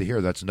I need to hear?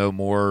 That's no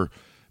more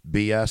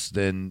BS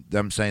than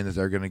them saying that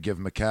they're going to give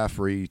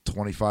McCaffrey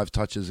 25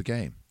 touches a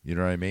game. You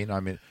know what I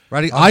mean?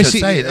 Ready? I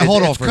see.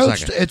 Hold on for a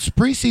second. It's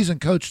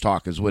preseason coach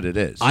talk is what it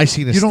is. I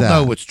see this. You don't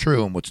know what's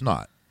true and what's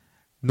not.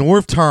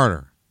 Norv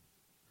Turner,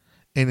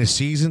 in the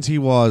seasons he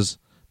was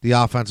the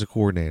offensive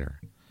coordinator,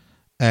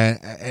 and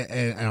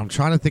I'm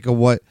trying to think of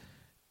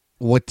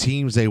what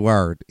teams they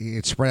were.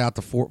 It spread out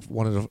to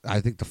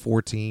the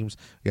 4 teams.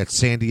 You had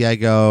San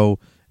Diego,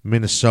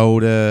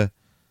 Minnesota.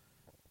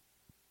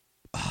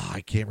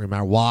 I can't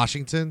remember.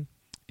 Washington.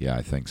 Yeah,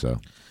 I think so.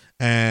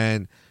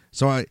 And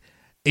so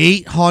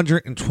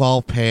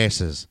 812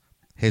 passes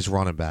his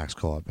running backs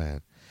caught,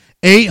 man.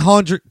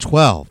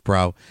 812,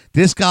 bro.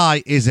 This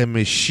guy is a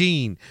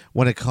machine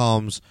when it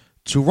comes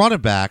to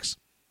running backs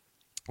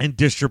and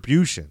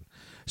distribution.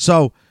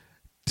 So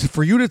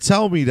for you to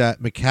tell me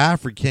that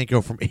McCaffrey can't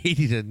go from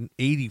 80 to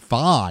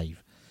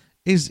 85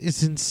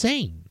 is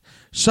insane.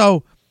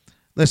 So,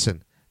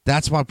 listen,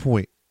 that's my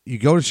point. You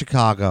go to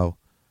Chicago,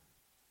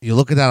 you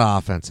look at that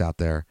offense out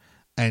there,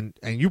 and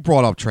you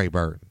brought up Trey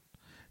Burton.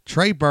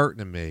 Trey Burton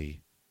to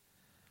me,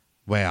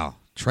 well,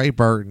 Trey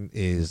Burton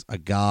is a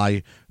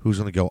guy who's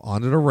going to go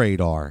under the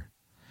radar,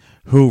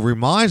 who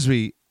reminds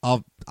me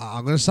of,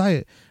 I'm going to say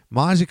it,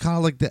 reminds me kind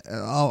of like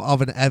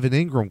of an Evan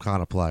Ingram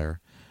kind of player.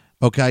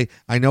 Okay,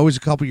 I know he's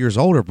a couple years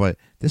older, but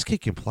this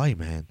kid can play,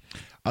 man.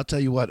 I'll tell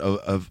you what,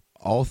 of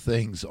all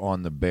things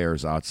on the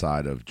Bears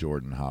outside of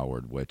Jordan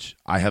Howard, which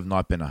I have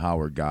not been a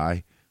Howard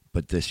guy,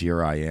 but this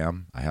year I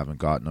am. I haven't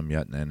gotten him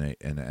yet in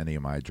any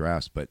of my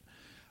drafts, but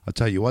I'll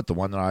tell you what, the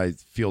one that I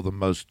feel the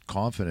most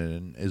confident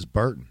in is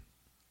Burton.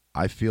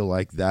 I feel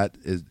like that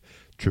is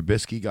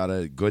Trubisky got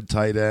a good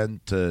tight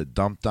end to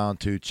dump down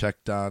to,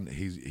 check down.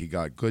 He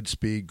got good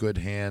speed, good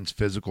hands,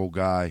 physical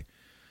guy.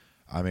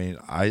 I mean,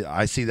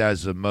 I see that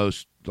as the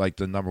most like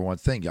the number one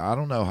thing. I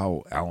don't know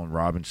how Allen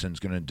Robinson's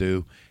going to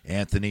do.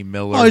 Anthony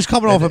Miller. Oh, he's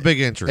coming off a big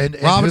injury.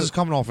 Robinson's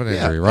coming off an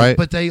injury, right?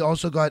 But they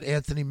also got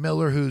Anthony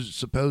Miller, who's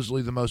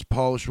supposedly the most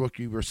polished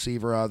rookie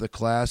receiver out of the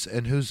class,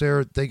 and who's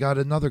there? They got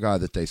another guy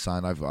that they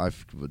signed. I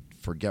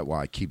forget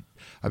why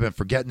I've been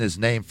forgetting his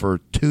name for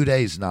 2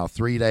 days now,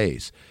 3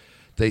 days.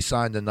 They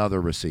signed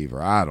another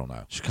receiver. I don't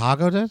know.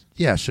 Chicago did?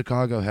 Yeah,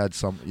 Chicago had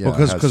some. Yeah,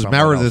 because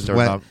Meredith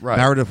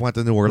went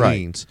to New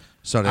Orleans. Right.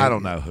 So I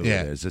don't know who it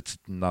is. It's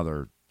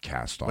another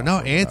cast off. But no,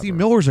 Anthony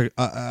Miller's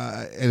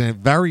a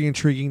very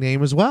intriguing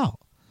name as well.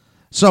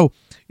 So,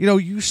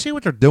 you see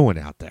what they're doing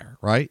out there,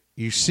 right?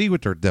 You see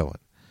what they're doing.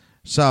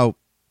 So,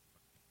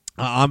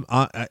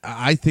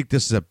 I think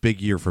this is a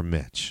big year for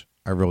Mitch.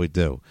 I really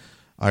do.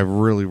 I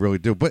really, really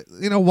do. But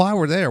while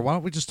we're there, why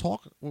don't we just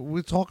talk?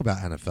 We talk about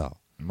NFL.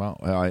 Well,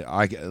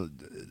 I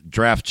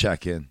draft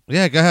check in.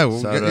 Yeah, go ahead.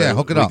 So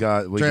hook it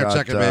up. We draft got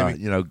check in,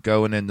 baby.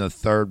 Going in the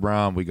third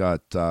round, we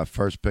got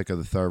first pick of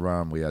the third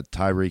round. We had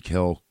Tyreek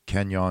Hill,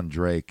 Kenyon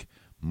Drake,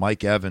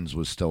 Mike Evans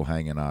was still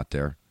hanging out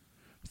there.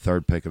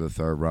 Third pick of the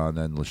third round.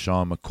 Then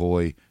LaShawn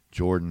McCoy,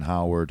 Jordan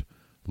Howard,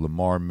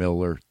 Lamar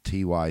Miller,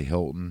 T.Y.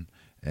 Hilton,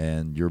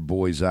 and your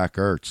boy Zach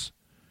Ertz.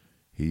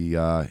 He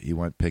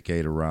went pick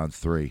 8 of round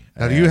 3.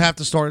 Now, do you have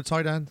to start at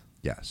tight end?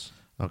 Yes.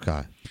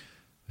 Okay.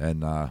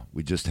 And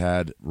we just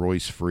had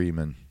Royce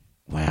Freeman.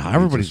 Wow,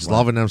 everybody's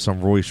loving them some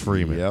Royce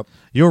Freeman. Yep.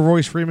 You a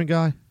Royce Freeman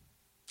guy?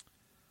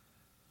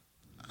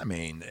 I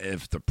mean,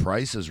 if the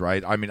price is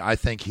right, I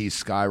think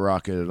he's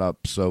skyrocketed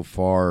up so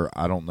far.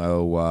 I don't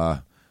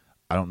know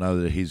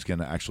that he's going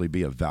to actually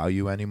be a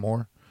value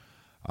anymore.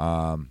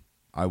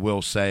 I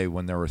will say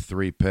when there were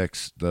 3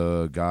 picks,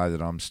 the guy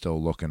that I'm still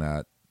looking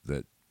at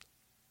that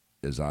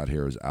is out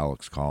here is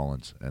Alex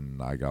Collins,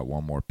 and I got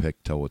one more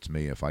pick till it's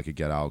me. If I could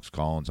get Alex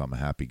Collins, I'm a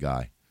happy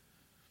guy.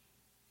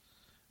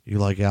 You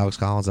like Alex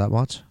Collins that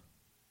much?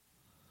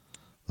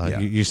 Yeah.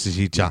 You used to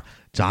see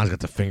John's got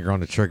the finger on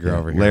the trigger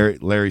over here.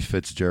 Larry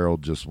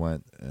Fitzgerald just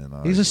went,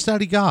 and he's a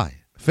steady guy.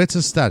 Fitz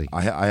is steady.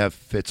 I have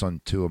Fitz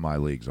on 2 of my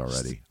leagues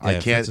already. Yeah, I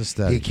can't.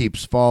 He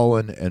keeps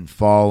falling, and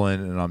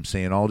I'm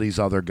seeing all these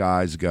other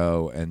guys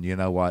go, and you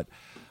know what?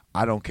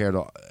 I don't care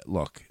to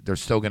look. They're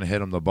still going to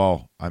hit him the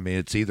ball.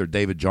 It's either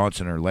David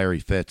Johnson or Larry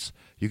Fitz.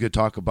 You could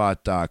talk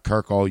about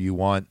Kirk all you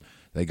want.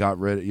 They got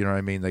rid.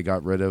 They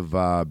got rid of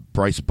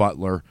Bryce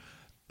Butler.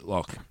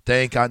 Look,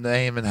 they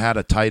haven't had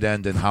a tight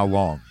end in how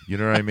long? You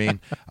know what I mean?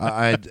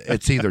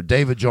 It's either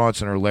David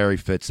Johnson or Larry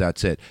Fitz.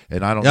 That's it.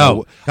 And I don't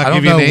know. I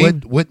don't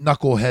know what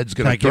knucklehead's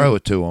going to throw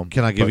it to him.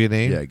 Can I give you a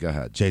name? Yeah, go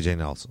ahead. J.J.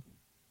 Nelson.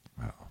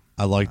 Wow.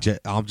 I like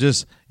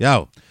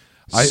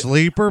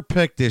sleeper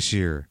pick this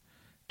year.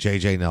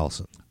 J.J.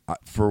 Nelson.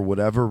 For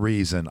whatever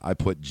reason, I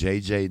put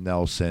J.J.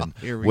 Nelson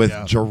with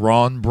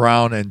Jerron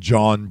Brown and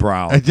John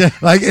Brown.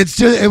 Like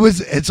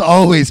it's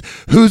always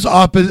who's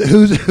beside.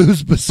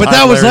 But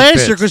that was Larry last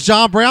Fitz. year because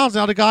John Brown's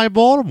now the guy in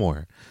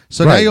Baltimore.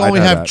 So now you only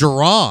have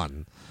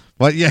Jerron.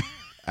 But yeah,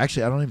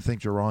 actually, I don't even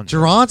think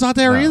Jerron's not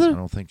there either. I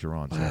don't think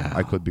Jerron's there.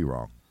 I could be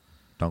wrong.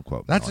 Don't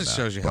quote me. That just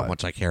shows you how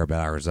much I care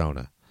about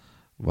Arizona.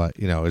 But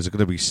is it going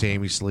to be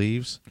Sammy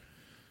Sleeves?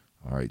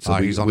 All right, so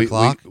he's on the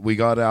clock. We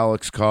got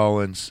Alex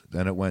Collins.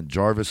 Then it went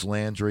Jarvis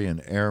Landry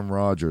and Aaron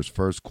Rodgers,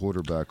 first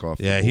quarterback off.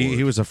 Yeah, the board.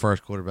 he was the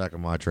first quarterback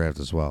in my draft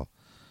as well.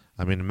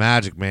 The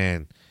Magic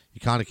Man.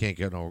 You kind of can't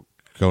go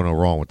no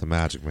wrong with the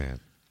Magic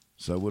Man.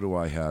 So what do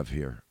I have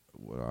here?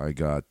 I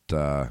got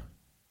I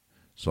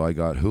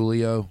got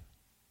Julio,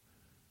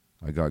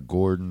 I got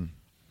Gordon,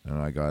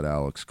 and I got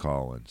Alex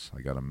Collins.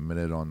 I got a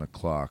minute on the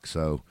clock.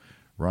 So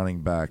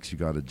running backs, you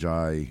got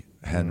Ajayi,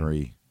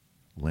 Henry,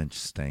 Lynch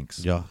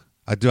stinks. Yeah.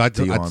 I do.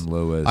 Dion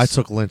Lewis. I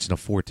took Lynch in the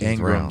 14th round.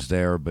 Ingram's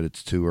there, but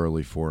it's too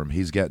early for him.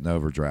 He's getting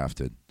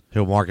overdrafted.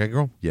 Who, Mark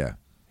Ingram? Yeah.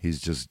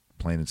 He's just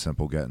plain and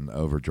simple getting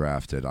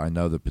overdrafted. I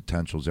know the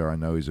potential's there. I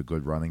know he's a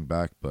good running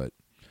back, but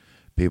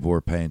people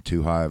are paying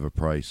too high of a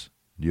price.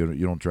 You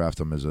don't draft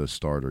him as a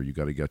starter. You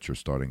got to get your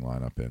starting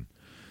lineup in.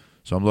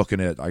 So I'm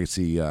looking at, I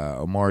see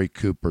Amari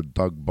Cooper,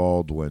 Doug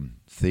Baldwin,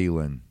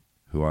 Thielen,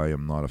 who I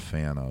am not a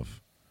fan of.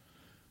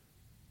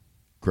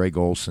 Greg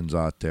Olson's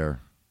out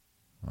there.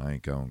 I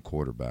ain't going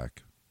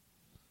quarterback.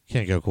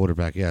 Can't go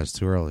quarterback. Yeah, it's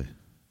too early.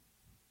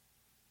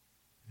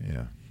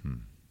 Yeah.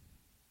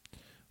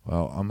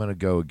 Well, I'm going to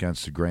go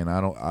against the grain.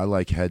 I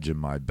like hedging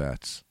my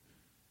bets.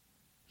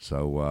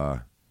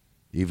 So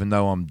even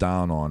though I'm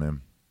down on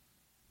him,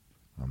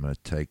 I'm going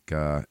to take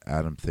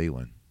Adam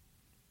Thielen.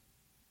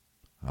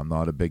 I'm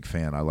not a big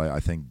fan. I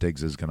think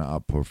Diggs is going to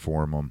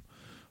outperform him,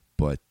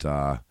 but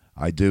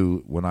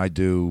when I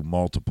do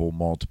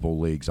multiple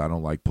leagues, I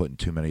don't like putting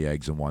too many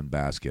eggs in one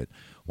basket.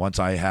 Once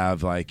I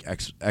have like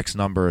X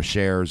number of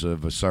shares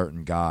of a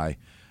certain guy,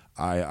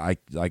 I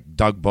like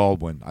Doug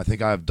Baldwin. I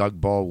think I have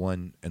Doug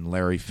Baldwin and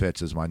Larry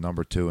Fitz as my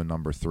number 2 and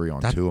number 3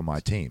 on 2 of my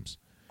teams.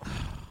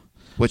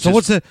 So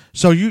let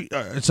me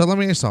ask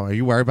you something. Are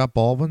you worried about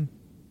Baldwin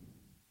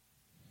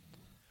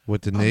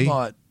with the knee?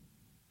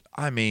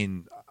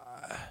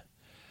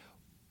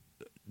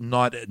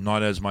 Not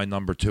as my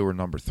number 2 or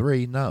number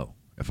 3. No,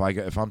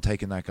 If I'm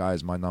taking that guy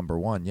as my number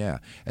one, yeah.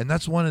 And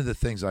that's one of the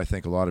things I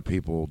think a lot of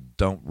people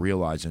don't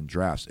realize in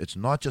drafts. It's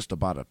not just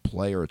about a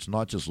player. It's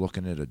not just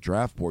looking at a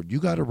draft board. You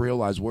got to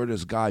realize where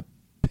this guy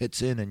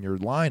fits in your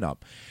lineup.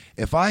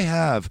 If I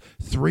have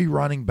 3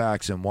 running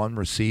backs and 1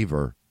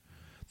 receiver,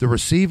 the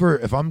receiver,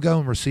 if I'm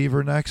going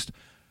receiver next,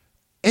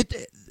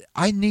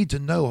 I need to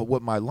know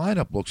what my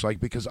lineup looks like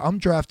because I'm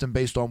drafting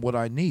based on what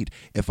I need.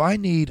 If I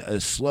need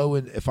a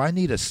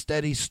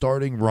steady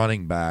starting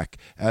running back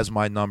as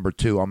my number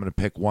 2, I'm going to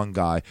pick one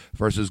guy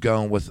versus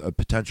going with a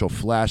potential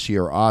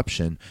flashier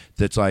option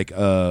that's like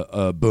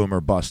a boom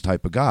or bust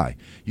type of guy.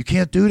 You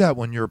can't do that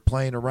when you're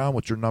playing around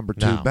with your number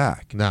 2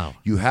 back. No.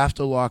 You have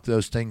to lock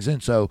those things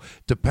in. So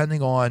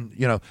depending on,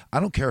 I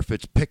don't care if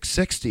it's pick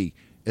 60.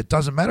 It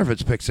doesn't matter if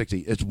it's pick 60.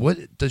 It's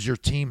what does your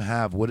team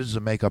have? What is the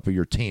makeup of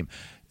your team?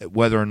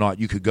 Whether or not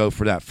you could go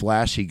for that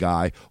flashy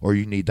guy or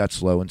you need that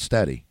slow and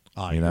steady.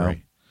 I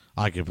agree.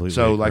 I completely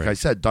So, agree. like I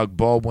said, Doug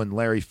Baldwin,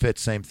 Larry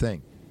Fitz, same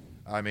thing.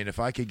 I mean, if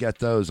I could get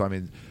those, what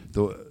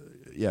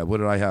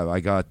did I have? I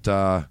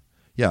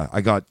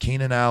got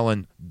Keenan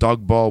Allen,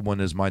 Doug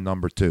Baldwin is my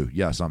number 2.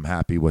 Yes, I'm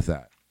happy with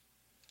that.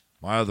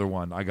 My other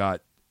one, I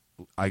got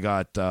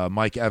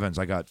Mike Evans.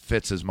 I got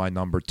Fitz as my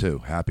number 2.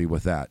 Happy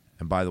with that.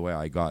 And by the way,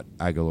 I got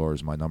Aguilar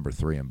as my number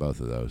 3 in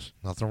both of those.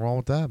 Nothing wrong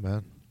with that,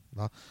 man.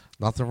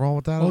 Nothing wrong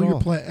with that at all.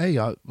 You're playing. Hey,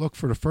 look,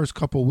 for the first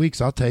couple of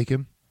weeks, I'll take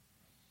him.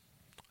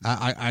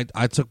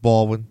 I took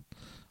Baldwin.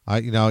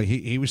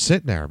 He was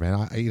sitting there,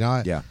 man.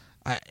 It's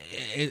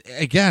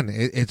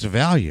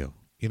value.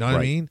 You know what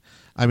I mean?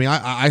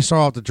 I start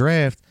off the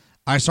draft.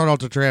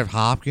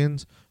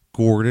 Hopkins,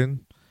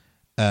 Gordon.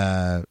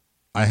 I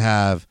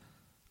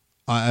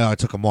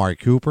took Amari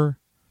Cooper.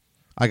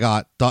 I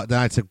took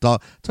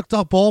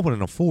Doug Baldwin in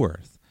the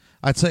 4th.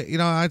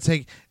 I'd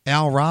take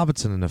Al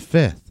Robinson in the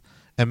 5th.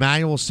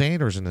 Emmanuel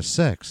Sanders in the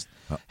 6th.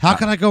 How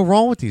can I go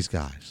wrong with these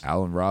guys?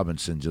 Allen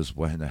Robinson just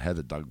went ahead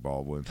of Doug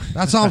Baldwin.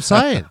 That's all I'm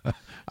saying.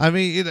 To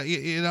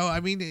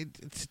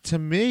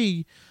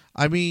me,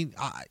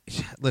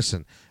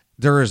 listen,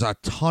 there is a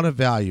ton of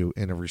value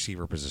in a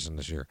receiver position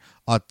this year.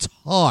 A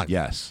ton.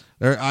 Yes.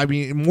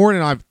 More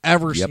than I've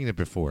ever seen it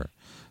before.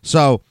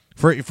 So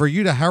for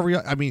you to hurry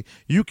up,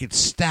 you could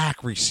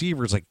stack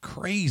receivers like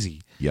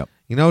crazy. Yep.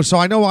 So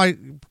I know why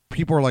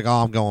people are like,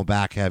 oh, I'm going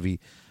back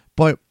heavy.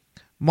 But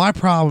my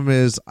problem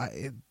is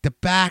the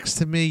backs,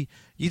 to me,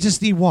 you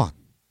just need one.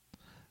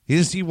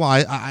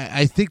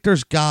 I think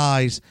there's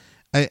guys,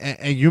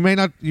 and you may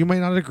not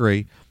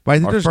agree, but I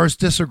think Our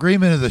first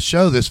disagreement of the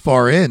show this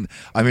far in.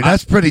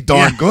 That's pretty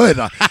darn good.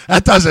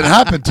 That doesn't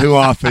happen too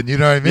often. You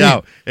know what I mean?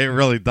 No, it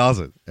really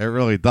doesn't. It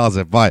really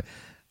doesn't. But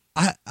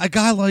a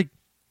guy like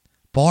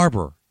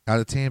Barber out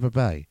of Tampa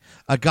Bay,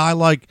 a guy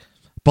like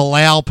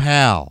Bilal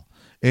Powell,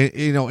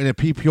 in a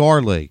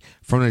PPR league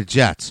from the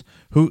Jets.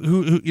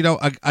 Who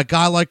a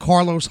guy like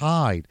Carlos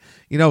Hyde,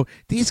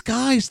 these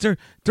guys, they're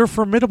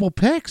formidable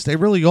picks. They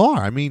really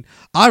are.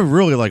 I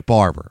really like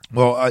Barber.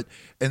 Well,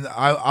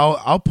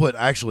 I'll put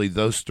actually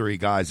those 3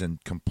 guys in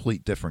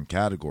complete different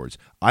categories.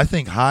 I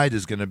think Hyde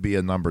is going to be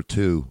a number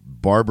 2,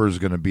 Barber is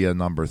going to be a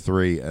number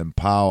 3, and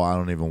Powell I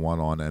don't even want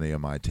on any of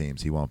my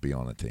teams. He won't be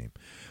on a team.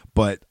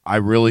 But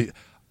I'm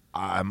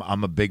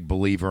a big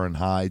believer in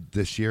Hyde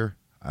this year.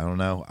 I don't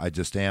know. I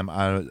just am.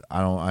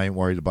 I ain't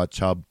worried about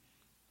Chubb.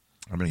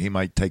 He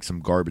might take some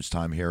garbage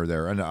time here or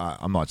there. And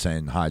I'm not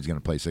saying Hyde's going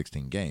to play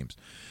 16 games.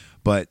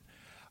 But,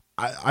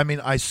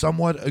 I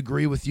somewhat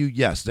agree with you.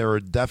 Yes, there are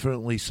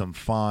definitely some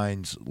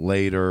finds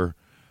later.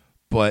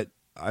 But,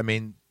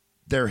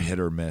 they're hit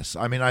or miss.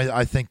 I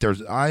think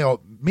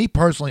me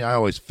personally, I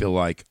always feel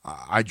like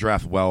I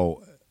draft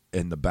well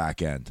in the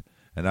back end.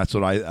 And that's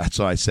what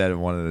I said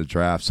in one of the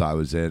drafts I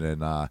was in.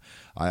 And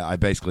I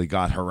basically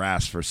got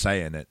harassed for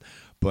saying it.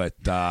 But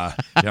I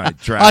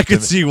can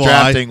see why.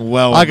 Drafting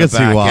well I in the can see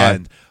back why.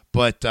 end.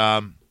 But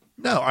no,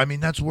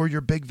 that's where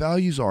your big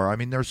values are.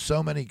 There's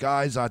so many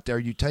guys out there.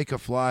 You take a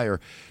flyer,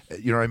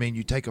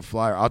 you take a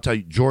flyer. I'll tell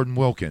you, Jordan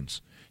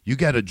Wilkins. You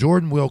get a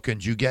Jordan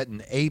Wilkins. You get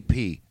an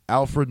AP,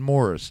 Alfred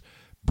Morris,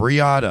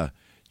 Breida.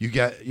 You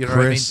get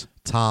Chris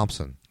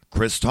Thompson.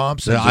 Chris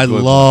Thompson. I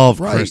love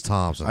Chris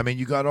Thompson.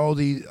 You got all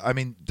the.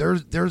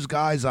 There's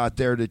guys out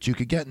there that you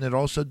could get, and it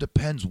also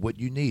depends what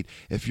you need.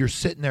 If you're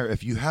sitting there,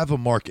 if you have a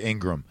Mark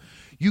Ingram,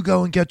 you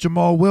go and get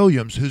Jamal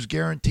Williams, who's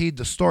guaranteed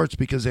the starts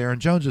because Aaron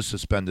Jones is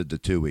suspended to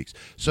 2 weeks.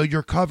 So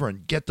you're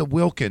covering. Get the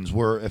Wilkins,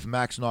 where if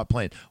Mac's not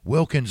playing,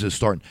 Wilkins is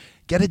starting.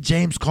 Get a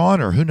James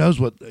Conner. Who knows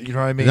what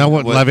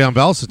Le'Veon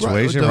Bell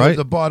situation, right?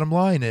 The bottom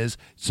line is,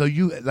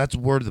 that's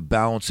where the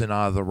balancing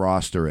out of the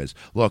roster is.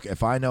 Look,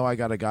 if I know I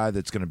got a guy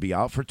that's going to be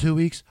out for 2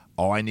 weeks,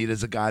 all I need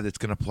is a guy that's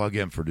going to plug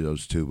in for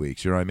those 2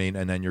 weeks. You know what I mean?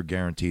 And then you're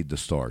guaranteed the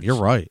starts. You're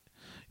right.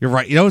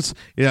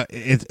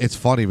 It's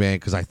funny, man,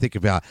 because I think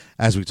about,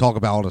 as we talk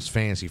about all this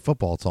fantasy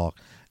football talk,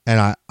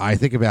 and I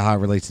think about how it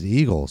relates to the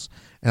Eagles,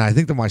 and I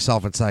think to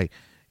myself and say,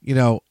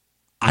 I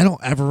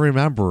don't ever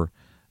remember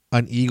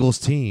an Eagles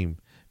team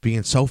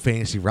being so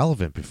fantasy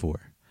relevant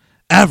before,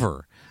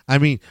 ever. I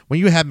mean, when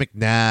you had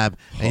McNabb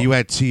and you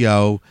had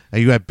T.O.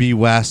 and you had B.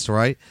 West,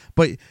 right?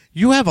 But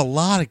you have a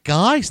lot of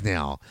guys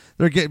now.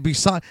 They're getting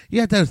beside. You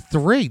had those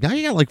 3. Now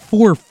you got like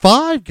 4 or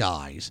 5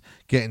 guys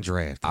getting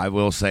drafted. I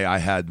will say I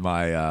had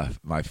my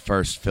my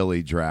first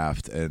Philly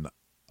draft, and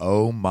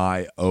oh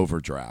my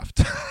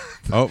overdraft.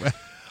 Oh,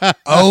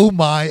 Oh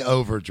my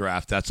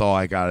overdraft. That's all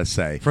I gotta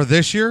say. for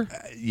this year?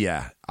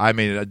 Yeah, I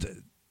mean,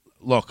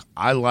 look,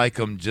 I like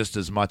him just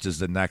as much as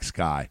the next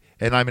guy,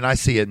 and I mean, I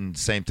see it in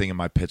same thing in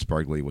my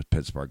Pittsburgh league with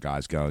Pittsburgh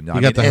guys going. I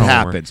mean, got the it homer.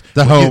 happens.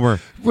 The When you- homer.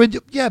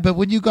 yeah, but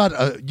when you got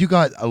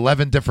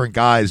 11 different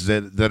guys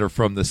that are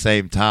from the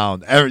same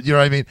town, you know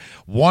what I mean?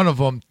 One of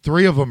them,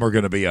 3 of them are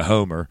going to be a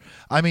homer.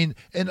 I mean,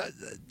 and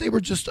they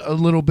were just a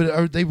little bit,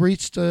 or they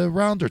reached a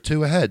round or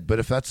 2 ahead. But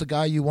if that's the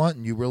guy you want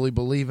and you really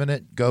believe in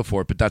it, go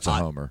for it. But that's a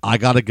homer. I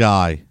got a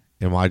guy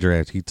in my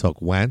draft. He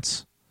took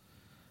Wentz,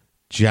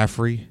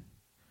 Jeffrey,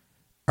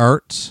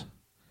 Ertz,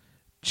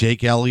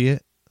 Jake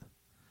Elliott,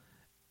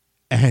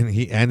 and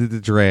he ended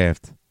the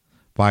draft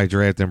by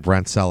drafting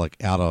Brent Selleck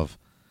out of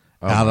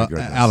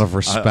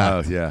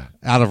respect. Yeah.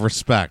 Out of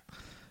respect.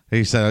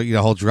 He said,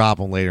 he'll drop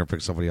him later and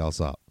pick somebody else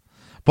up.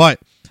 But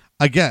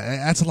again,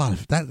 that's a lot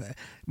of that.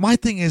 My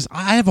thing is,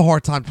 I have a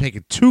hard time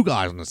taking 2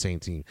 guys on the same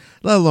team,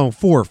 let alone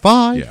 4 or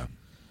 5. Yeah.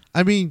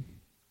 I mean,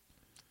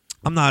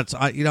 I'm not.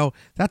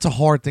 That's a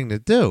hard thing to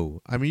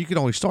do. I mean, you can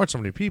only start so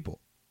many people.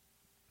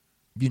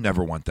 You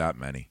never want that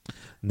many.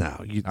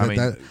 No,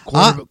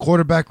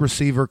 Quarterback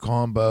receiver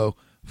combo,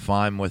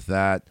 fine with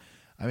that.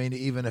 I mean,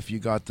 even if you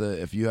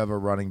have a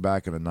running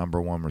back and a number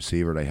 1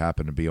 receiver, they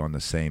happen to be on the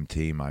same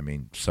team. I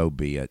mean, so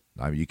be it.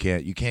 I mean, you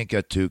can't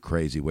get too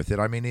crazy with it.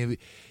 I mean,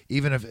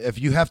 even if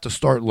you have to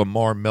start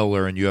Lamar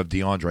Miller and you have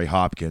DeAndre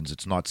Hopkins,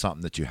 it's not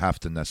something that you have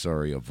to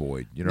necessarily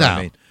avoid. You know what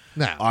I mean?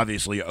 No.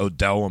 Obviously,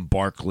 Odell and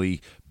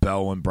Barkley,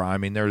 Bell and Brian. I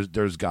mean,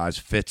 there's guys,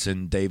 Fitz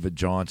and David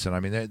Johnson. I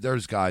mean,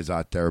 there's guys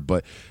out there,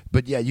 but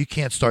yeah, you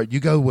can't start.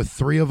 You go with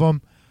 3 of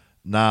them.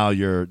 Now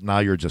you're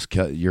just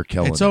you're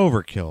killing. It's it.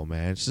 overkill,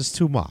 man. It's just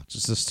too much.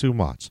 It's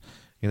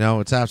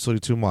absolutely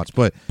too much.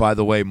 But By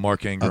the way,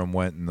 Mark Ingram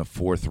went in the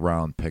 4th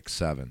round, pick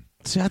 7.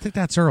 see, I think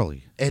that's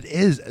early. It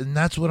is, and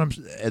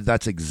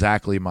that's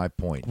exactly my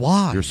point.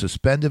 Why? You're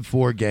suspended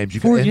 4 games.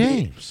 4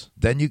 games.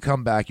 Then you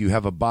come back. You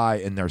have a bye,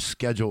 and their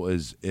schedule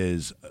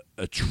is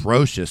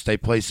atrocious. They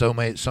play so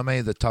many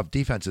of the tough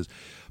defenses,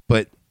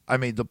 but. I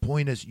mean, the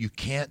point is you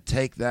can't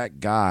take that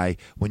guy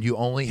when you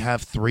only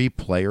have 3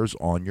 players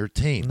on your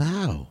team.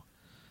 No.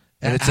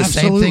 And it's the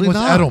same thing with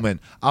Edelman.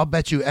 I'll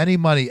bet you any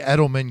money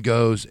Edelman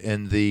goes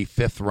in the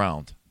 5th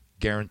round.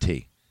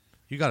 Guarantee.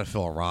 You got to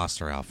fill a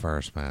roster out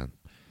first, man.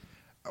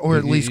 Or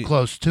at least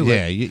close to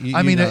it. Yeah.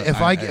 I mean,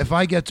 if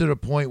I get to the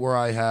point where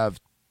I have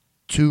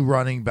 2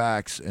 running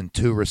backs and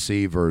 2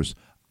 receivers,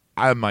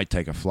 I might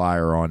take a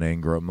flyer on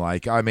Ingram. I'm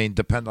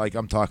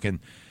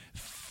talking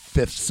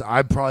 5th.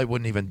 I probably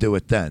wouldn't even do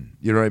it then.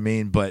 You know what I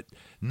mean? But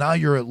now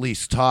you're at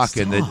least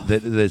talking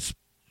that there's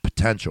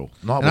potential.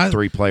 Not with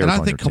 3 players. And I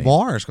on think your team.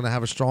 Kamara is going to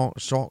have a strong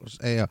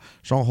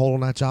hold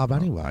on that job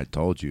anyway. I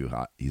told you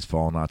he's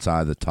fallen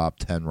outside the top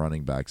 10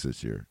 running backs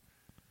this year.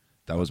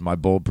 That was my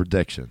bold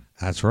prediction.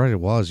 That's right. It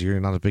was. You're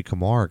not a big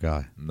Kamara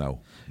guy.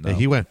 No. And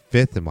he went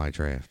 5th in my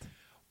draft.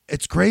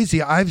 It's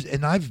crazy.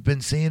 I've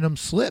been seeing him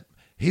slip.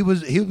 He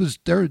was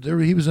there.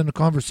 He was in a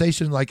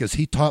conversation like, is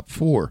he top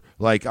 4?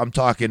 Like I'm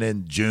talking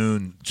in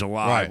June,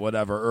 July,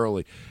 whatever,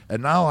 early.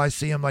 And now I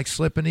see him like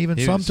slipping even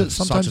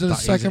sometimes in the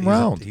second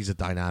round. He's a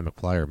dynamic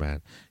player,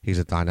 man. He's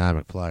a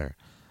dynamic player.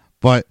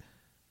 But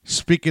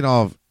speaking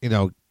of,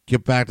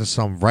 get back to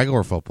some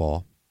regular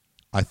football.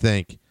 I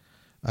think,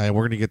 and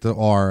we're going to get to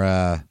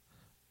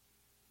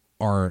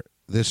our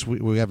this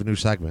week. We have a new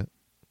segment,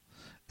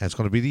 and it's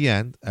going to be the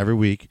end every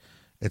week.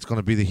 It's going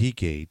to be the heat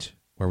gauge,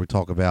 where we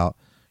talk about.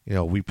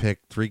 We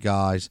pick 3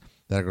 guys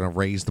that are going to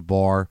raise the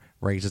bar,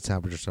 raise the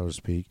temperature, so to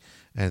speak,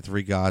 and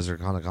 3 guys that are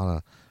kind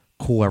of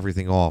cool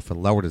everything off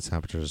and lower the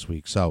temperature this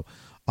week. So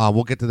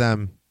we'll get to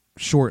them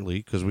shortly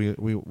because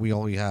we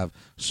only have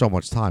so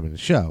much time in the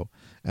show,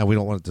 and we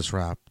don't want to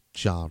disrupt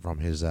John from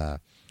his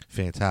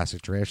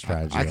fantastic draft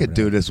strategy. I could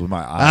do this with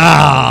my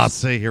eyes.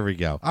 See, here we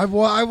go. I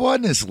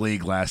won this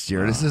league last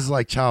year. This is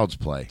like child's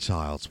play.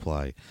 Child's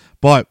play.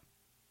 But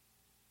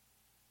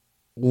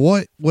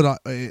what would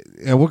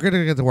and we're going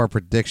to get to our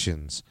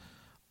predictions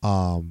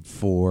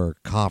for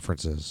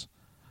conferences.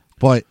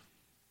 But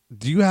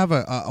do you have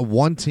a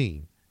one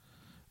team,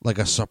 like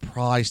a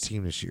surprise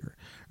team this year?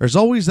 There's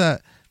always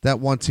that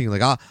one team.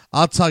 Like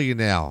I'll tell you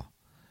now,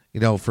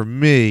 for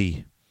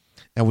me,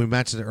 and we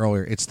mentioned it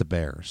earlier, it's the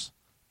Bears.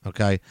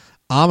 Okay?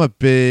 I'm a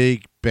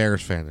big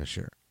Bears fan this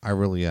year. I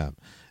really am.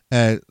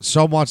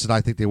 So much that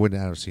I think they win the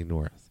NFC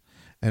North.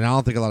 And I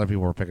don't think a lot of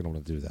people are picking them to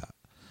do that.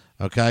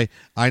 Okay?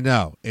 I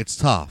know. It's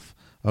tough.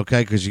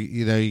 Okay? Because,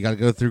 you got to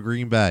go through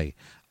Green Bay.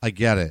 I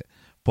get it.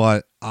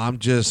 But I'm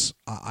just,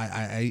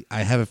 I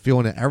have a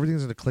feeling that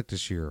everything's going to click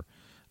this year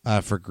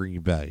for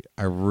Green Bay.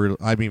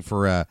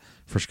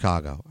 For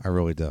Chicago. I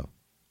really do.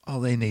 Oh,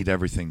 they need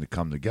everything to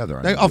come together.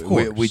 I They- mean, of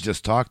course. we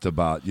just talked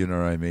about, you know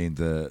what I mean,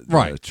 the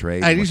Right.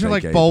 trade. Hey, what these are they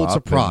like gave bold up,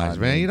 surprise,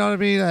 and man. You know what I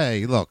mean?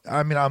 Hey, look.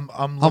 I mean, I'm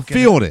looking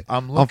feeling at, it.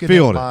 I'm I'm looking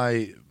feeling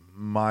at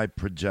my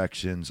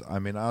projections. I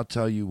mean, I'll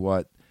tell you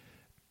what.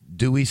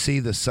 Do we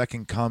see the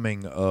second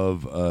coming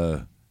of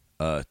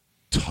a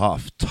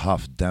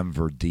tough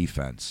Denver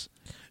defense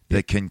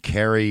that can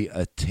carry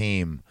a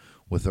team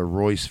with a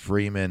Royce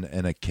Freeman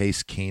and a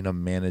Case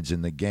Keenum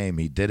managing the game?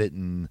 He did it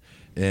in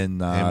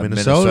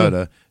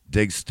Minnesota.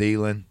 Diggs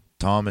Thielen,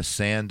 Thomas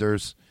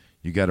Sanders.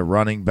 You got a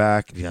running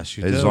back. Yes,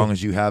 you As do. long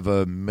as you have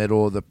a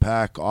middle of the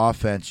pack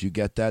offense, you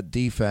get that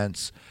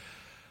defense.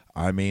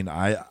 I mean,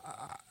 I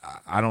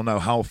don't know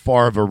how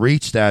far of a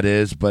reach that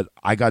is, but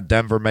I got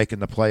Denver making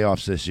the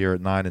playoffs this year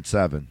at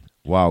 9-7,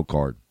 wild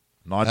card,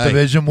 not Hey.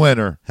 division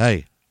winner.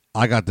 Hey,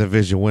 I got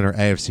division winner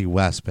AFC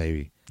West,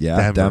 baby.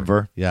 Yeah,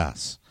 Denver.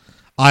 Yes.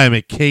 I am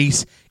a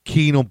Case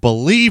Keenum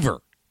believer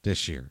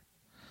this year.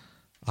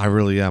 I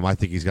really am. I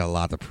think he's got a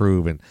lot to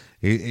prove, and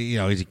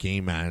he's a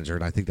game manager,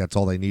 and I think that's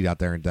all they need out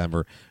there in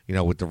Denver.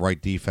 With the right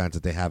defense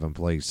that they have in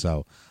place.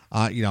 So,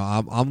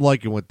 I'm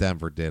liking what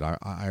Denver did.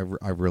 I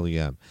really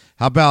am.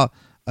 How about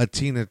a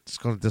team that's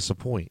going to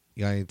disappoint?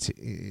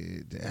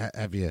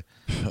 Have you?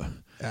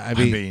 I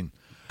mean,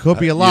 could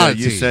be a lot of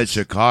you teams. said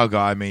Chicago.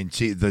 I mean,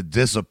 the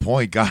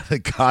disappoint got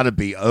to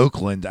be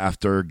Oakland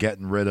after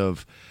getting rid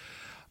of.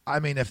 I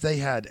mean, if they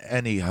had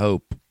any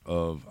hope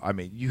of, I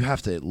mean, you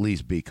have to at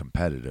least be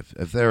competitive.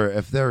 If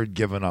they're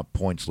giving up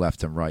points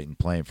left and right and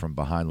playing from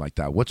behind like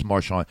that, what's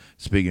Marshawn?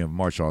 Speaking of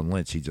Marshawn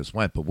Lynch, he just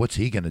went, but what's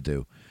he going to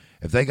do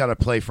if they got to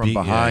play from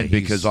behind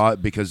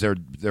because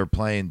they're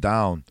playing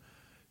down?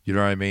 You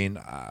know what I mean?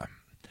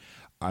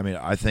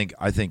 I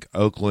think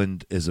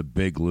Oakland is a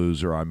big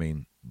loser. I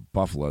mean,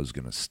 Buffalo's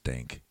going to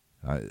stink.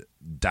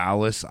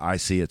 Dallas, I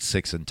see it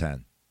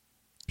 6-10.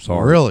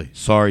 Sorry, Really?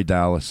 Sorry,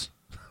 Dallas.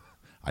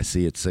 I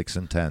see it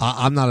 6-10.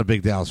 I'm not a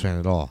big Dallas fan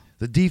at all.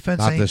 The defense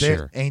Not ain't this there.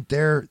 year. Ain't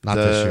there. Not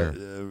the this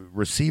year.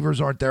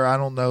 Receivers aren't there. I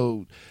don't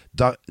know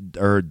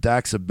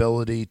Dak's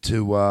ability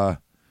to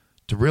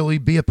really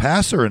be a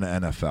passer in the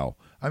NFL.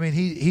 I mean,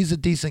 he's a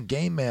decent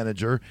game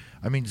manager.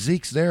 I mean,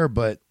 Zeke's there,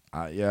 but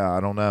I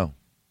don't know.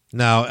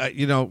 Now,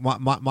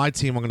 my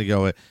team I'm going to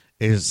go with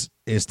is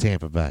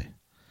Tampa Bay.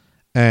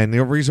 And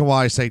the reason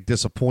why I say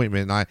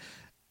disappointment,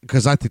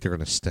 because I think they're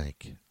going to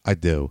stink. I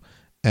do.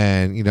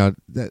 And,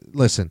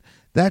 listen,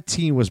 that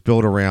team was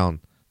built around,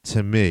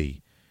 to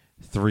me,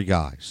 3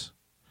 guys.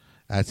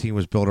 That team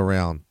was built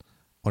around,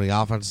 on the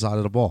offensive side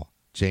of the ball,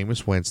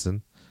 Jameis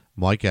Winston,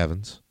 Mike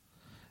Evans,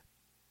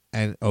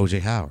 and O.J.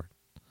 Howard.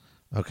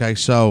 Okay,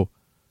 so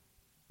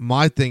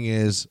my thing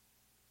is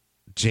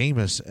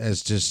Jameis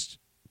has just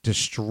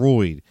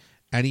destroyed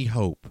any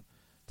hope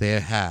they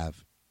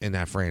have in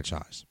that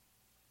franchise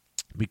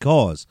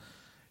because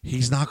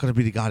he's not going to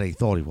be the guy they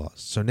thought he was.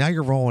 So now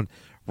you're rolling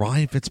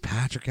Ryan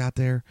Fitzpatrick out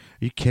there.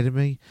 Are you kidding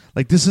me?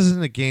 Like, this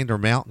isn't a Gander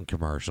Mountain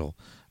commercial.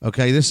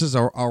 Okay, this is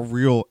a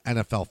real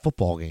NFL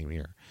football game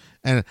here.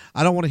 And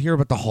I don't want to hear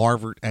about the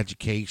Harvard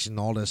education,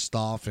 all this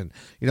stuff. And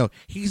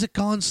he's a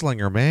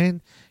gunslinger,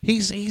 man.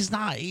 He's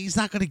not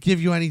going to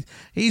give you any.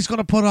 He's going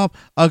to put up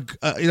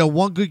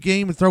one good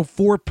game and throw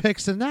 4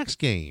 picks the next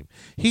game.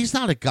 He's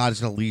not a guy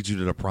that's going to lead you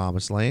to the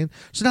promised land.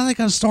 So now they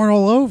got to start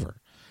all over.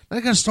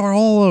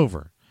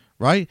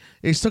 Right?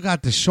 They still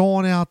got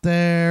Deshaun out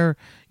there.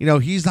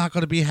 He's not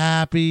going to be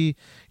happy.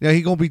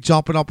 He's going to be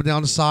jumping up and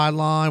down the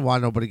sideline. Why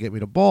nobody get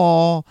me the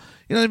ball?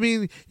 You know what I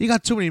mean? You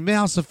got too many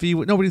mouths to feed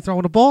with nobody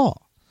throwing the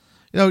ball.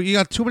 You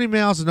got too many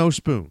mouths and no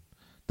spoon.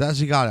 That's what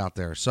you got out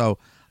there. So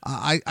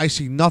I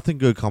see nothing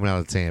good coming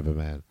out of Tampa,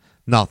 man.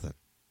 Nothing.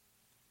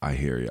 I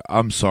hear you.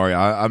 I'm sorry.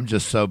 I'm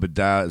just so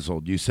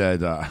bedazzled. You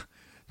said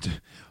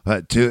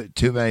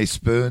too many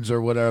spoons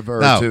or whatever.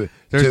 No,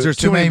 or there's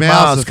too many mouths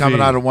mouths to coming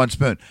feed. out of one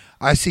spoon.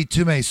 I see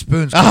too many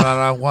spoons coming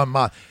out of one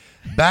mouth.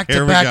 Here we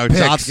Back-to-back go.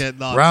 John's picks.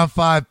 getting up. Round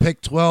 5,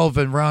 pick 12,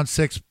 and round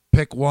 6,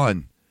 pick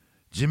 1.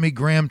 Jimmy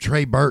Graham,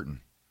 Trey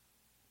Burton.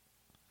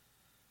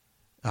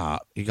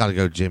 You got to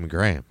go Jimmy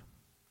Graham.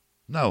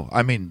 No,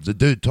 I mean the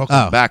dude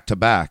talking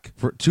back-to-back.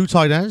 For 2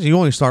 tight ends, you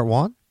only start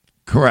 1?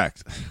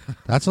 Correct.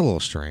 That's a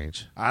little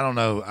strange. I don't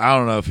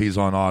know if he's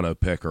on auto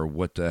pick or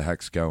what the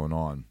heck's going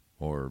on,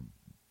 or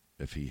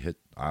if he hit.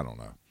 I don't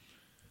know.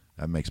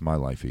 That makes my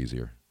life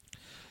easier.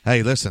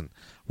 Hey, listen,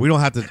 we don't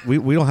have to.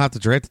 We don't have to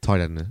draft the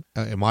tight end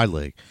in my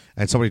league,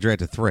 and somebody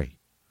drafted 3.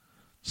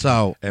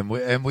 So And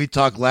we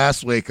talked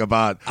last week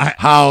about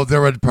how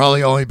there would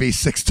probably only be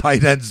 6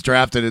 tight ends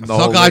drafted in the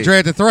whole some guy league.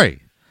 drafted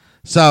 3.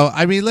 So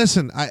I mean,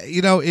 listen,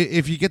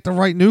 if you get the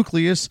right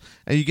nucleus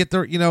and you get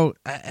the,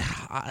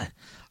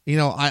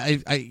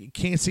 I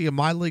can't see in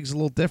my league's a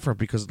little different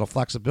because of the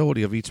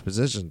flexibility of each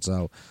position.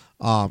 So,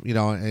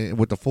 and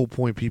with the full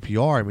point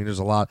PPR, I mean, there's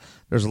a lot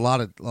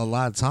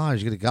of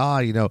times you get a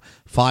guy,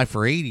 5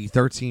 for 80,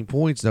 13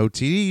 points, no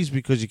TDs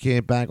because you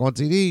can't bank on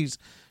TDs.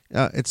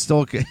 It's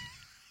still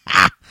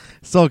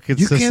still a You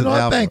consistent cannot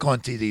output. bank on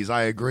TDs.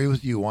 I agree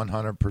with you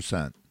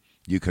 100%.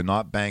 You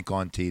cannot bank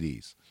on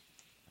TDs.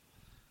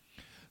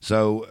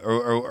 So,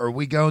 are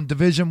we going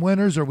division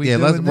winners? Are we Yeah,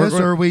 doing this,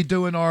 we're- or are we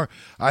doing our?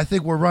 I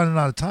think we're running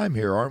out of time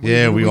here, aren't we?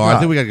 Yeah, What do we are. I got?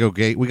 think we got to go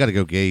gauge. We got to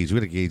go gauge. We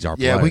got to gauge our.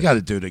 Yeah, we players. got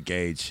to do the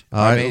gauge. All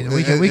I right.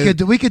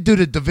 mean, we could do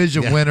the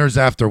division winners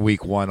after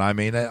week 1. I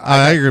mean, you're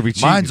gonna be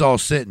cheating. mine's all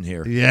sitting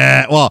here.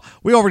 Yeah, well,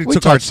 we already We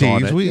took our touched on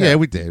teams. it, We yeah.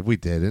 we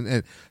did,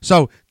 and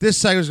so this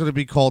segment is going to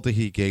be called the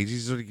Heat Gauge.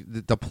 These are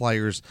the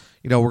players.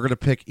 You know, we're going to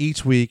pick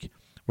each week.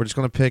 We're just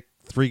going to pick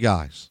 3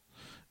 guys.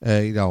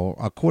 You know,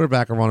 a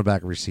quarterback, a running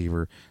back, a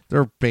receiver.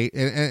 They're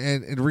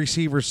and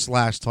receivers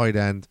 / tight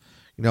end.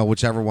 You know,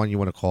 whichever one you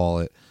want to call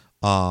it.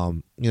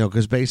 You know,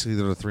 because basically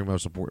they're the 3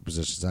 most important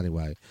positions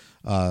anyway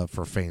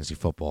for fantasy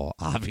football.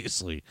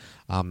 Obviously,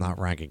 I'm not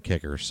ranking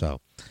kickers,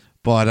 so.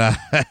 But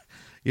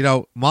you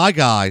know, my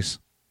guys,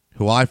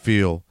 who I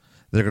feel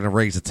they're going to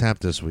raise the temp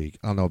this week.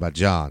 I don't know about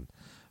John,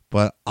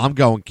 but I'm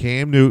going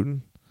Cam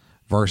Newton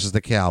versus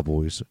the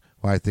Cowboys,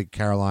 where I think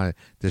Carolina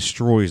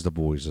destroys the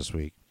boys this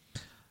week.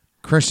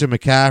 Christian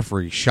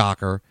McCaffrey,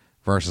 shocker,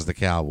 versus the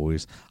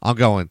Cowboys. I'm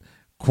going,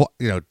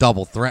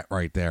 double threat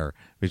right there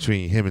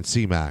between him and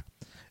C-Mac.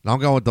 And I'm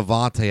going with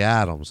Devontae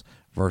Adams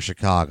versus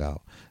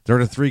Chicago. They're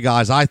the 3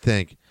 guys I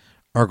think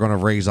are going to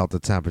raise up the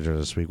temperature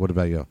this week. What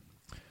about you?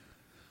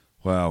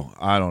 Well,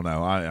 I don't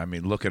know. I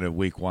mean, looking at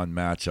week 1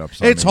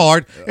 matchups, It's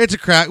hard. It's a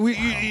crack.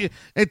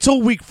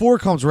 Until week 4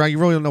 comes around, you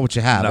really don't know what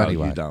you have. No,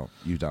 anyway.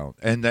 you don't.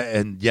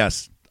 And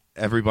yes,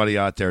 everybody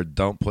out there,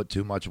 don't put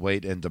too much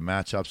weight into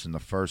matchups in the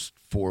first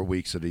 4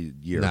 weeks of the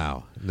year.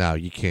 No,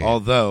 you can't.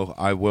 Although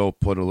I will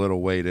put a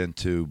little weight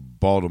into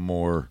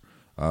Baltimore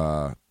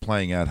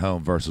playing at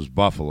home versus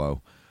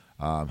Buffalo,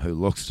 who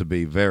looks to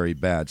be very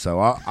bad. So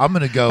I'm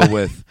going to go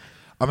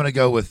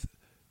with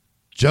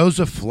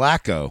Joseph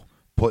Flacco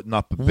putting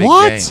up a big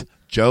game.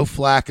 Joe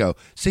Flacco.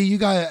 See, you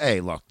got. Hey,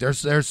 look.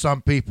 There's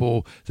some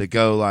people that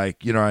go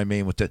like, you know what I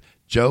mean. With the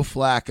Joe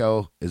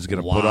Flacco is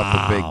going to put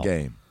up a big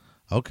game.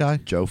 Okay.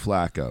 Joe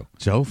Flacco.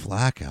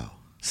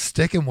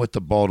 Sticking with the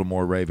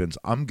Baltimore Ravens,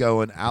 I'm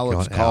going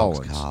Alex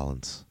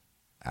Collins.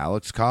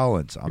 Alex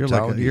Collins. I'm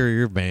telling you.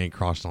 You're man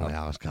crushed on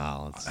Alex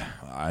Collins.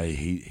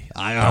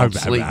 Don't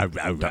sleep.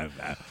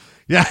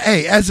 Yeah,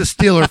 hey, as a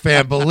Steeler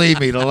fan,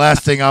 believe me, the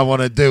last thing I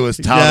want to do is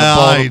tout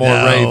the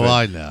Baltimore Ravens.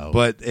 I know.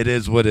 But it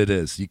is what it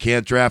is. You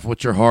can't draft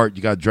with your heart.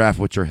 You got to draft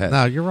with your head.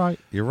 No, you're right.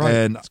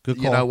 And it's a good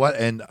call. you know what?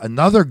 And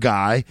another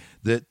guy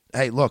that,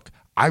 hey, look,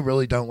 I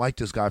really don't like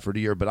this guy for the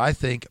year, but I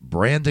think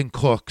Brandon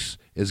Cooks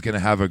is going to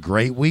have a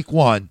great week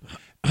 1.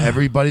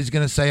 Everybody's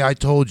going to say, I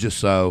told you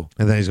so.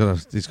 And then he's gonna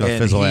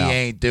fizzle out. He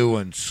ain't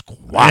doing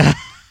squat.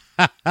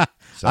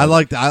 So I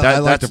like that. I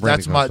like the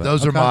Brandon Cooks thing.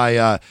 Those are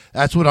my.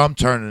 That's what I'm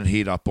turning the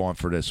heat up on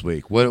for this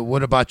week.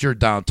 What about your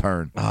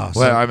downturn?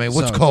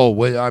 What's cold?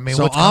 What's I'm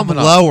coming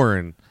up?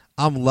 lowering.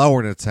 I'm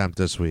lowering the temp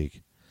this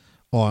week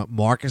on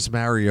Marcus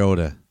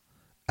Mariota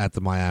at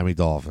the Miami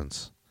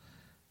Dolphins.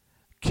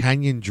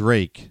 Kenyon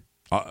Drake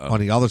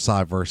on the other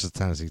side versus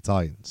Tennessee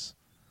Titans,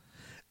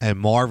 and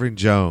Marvin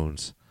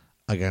Jones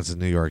against the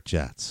New York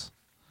Jets.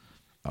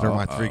 They're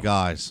my 3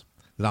 guys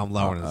that I'm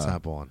lowering the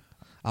temp on.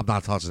 I'm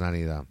not touching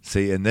any of them.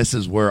 See, and this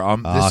is where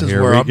I'm.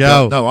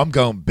 I'm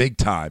going big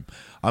time.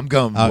 I'm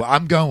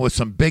going with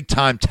some big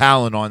time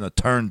talent on the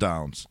turn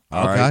downs.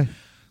 All right?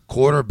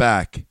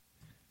 Quarterback,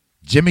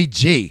 Jimmy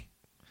G.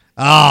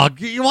 Oh,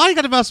 why you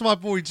got to mess with my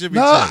boy Jimmy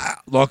G?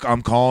 Look,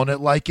 I'm calling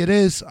it like it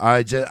is.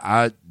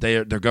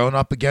 They're going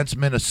up against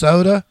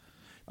Minnesota.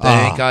 They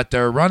ain't got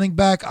their running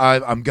back.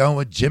 I'm going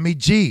with Jimmy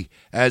G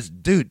as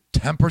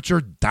temperature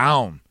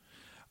down.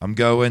 I'm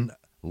going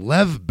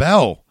Lev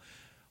Bell.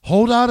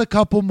 Hold out a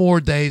couple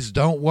more days.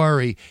 Don't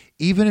worry.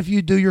 Even if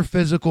you do your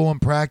physical in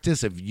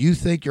practice, if you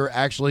think you're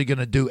actually going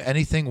to do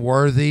anything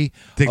worthy,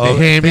 the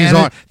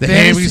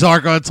hammies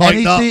aren't going to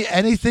tighten up.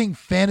 Anything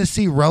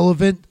fantasy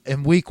relevant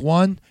in week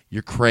 1,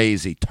 you're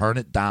crazy. Turn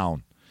it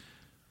down.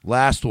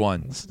 Last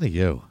one. Listen to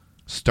you.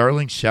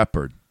 Sterling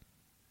Shepard.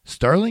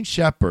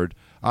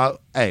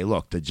 Hey,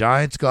 look, the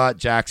Giants got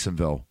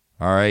Jacksonville.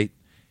 All right.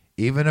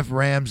 Even if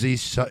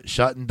Ramsey's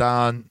shutting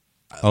down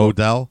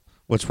Odell,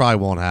 which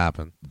probably won't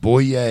happen.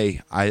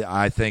 Boye,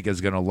 I think is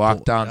going to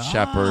lock down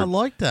Shepard. I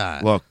like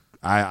that. Look,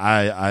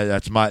 I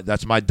that's my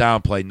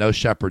downplay. No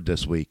Shepard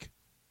this week.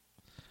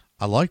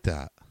 I like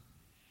that.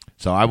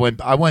 So I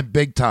went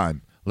big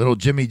time. Little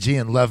Jimmy G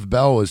and Lev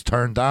Bell is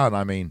turned down.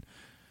 I mean,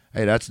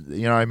 hey, that's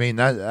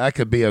that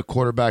could be a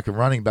quarterback and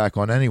running back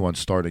on anyone's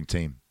starting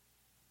team.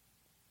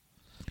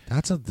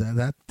 That's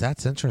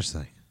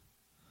interesting.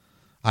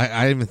 I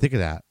didn't even think of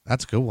that.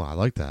 That's a good one. I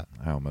like that.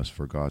 I almost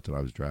forgot that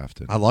I was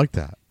drafted. I like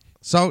that.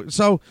 So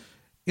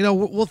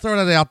we'll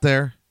throw that out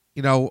there.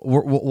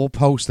 We'll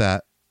post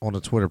that on the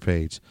Twitter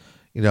page.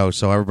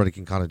 So everybody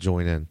can kind of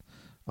join in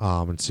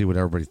and see what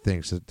everybody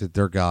thinks. That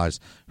their guys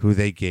who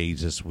they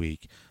gauge this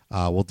week.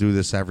 We'll do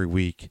this every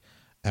week,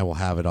 and we'll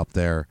have it up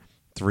there.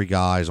 3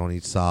 guys on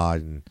each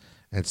side,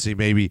 and see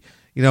maybe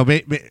you know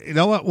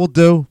what we'll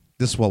do.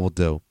 This is what we'll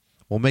do.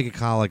 We'll make it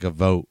kind of like a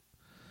vote.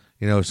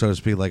 So to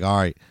speak. Like, all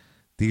right,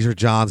 these are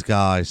John's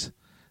guys.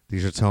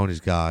 These are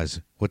Tony's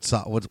guys.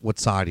 what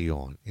side are you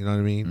on? You know what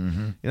I mean?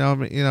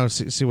 Mm-hmm. You know,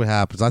 see what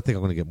happens. I think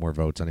I'm going to get more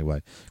votes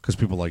anyway because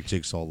people like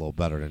Jigsaw a little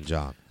better than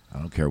John. I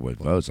don't care what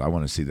votes. I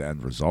want to see the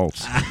end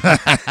results.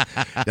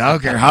 I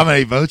don't care how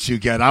many votes you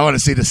get. I want to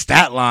see the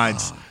stat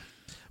lines.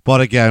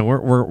 But again,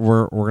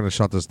 we're going to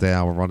shut this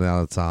down. We're running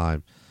out of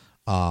time.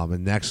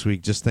 And next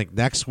week, just think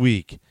next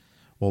week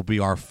will be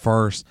our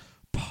first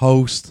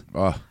post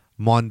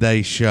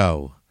Monday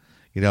show.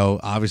 You know,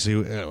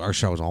 obviously our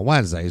show is on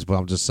Wednesdays, but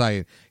I'm just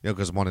saying, you know,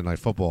 because Monday Night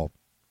Football.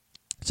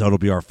 So it'll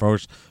be our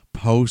first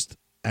post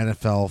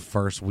NFL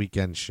first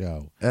weekend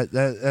show.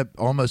 That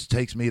almost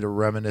takes me to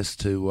reminisce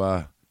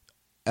to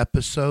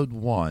episode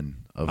 1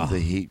 of the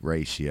Heat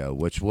Ratio,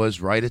 which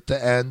was right at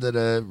the end of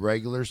the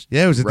regular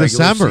it was in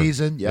December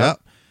season.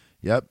 Yep,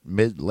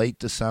 late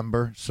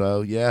December.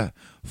 So yeah,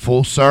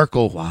 full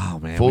circle. Wow,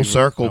 man, full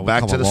circle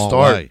back to the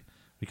start. Way.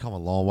 We come a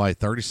long way.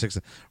 36.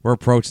 We're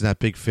approaching that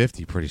big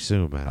 50 pretty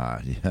soon,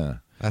 man. Yeah,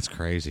 that's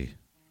crazy.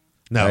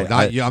 No,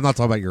 I'm not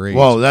talking about your age.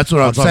 Well, that's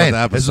what I'm saying.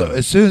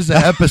 As soon as the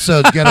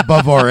episodes get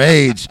above our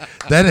age,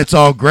 then it's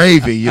all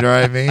gravy. You know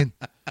what I mean?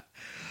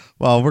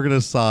 Well, we're going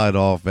to sign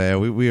off,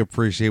 man. We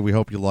appreciate it. We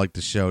hope you liked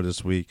the show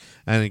this week.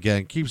 And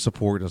again, keep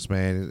supporting us,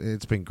 man.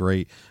 It's been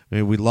great. I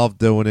mean, we love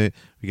doing it.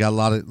 We got a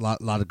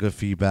lot of good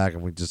feedback,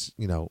 and we just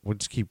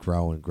keep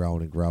growing.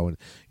 You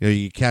know,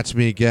 you catch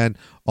me again.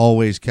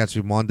 Always catch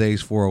me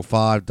Mondays,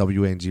 4:05,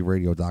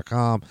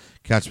 WNGradio.com.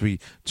 Catch me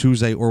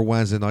Tuesday or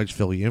Wednesday nights,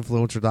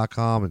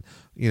 PhillyInfluencer.com. And,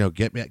 you know,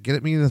 get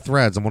at me in the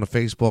threads. I'm on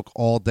Facebook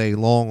all day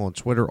long, on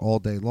Twitter all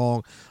day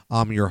long.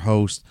 I'm your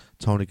host,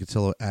 Tony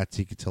Cotillo at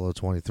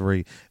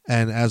TCotillo23.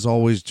 And as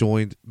always,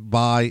 joined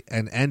by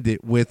and end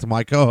it with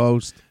my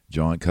co-host,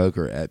 John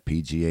Coker at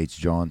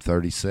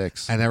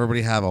PGHJohn36. And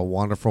everybody have a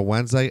wonderful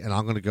Wednesday, and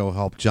I'm going to go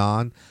help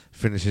John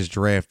finish his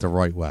draft the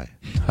right way.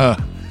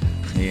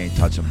 He ain't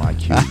touching my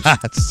cues.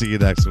 See you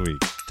next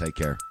week. Take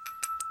care.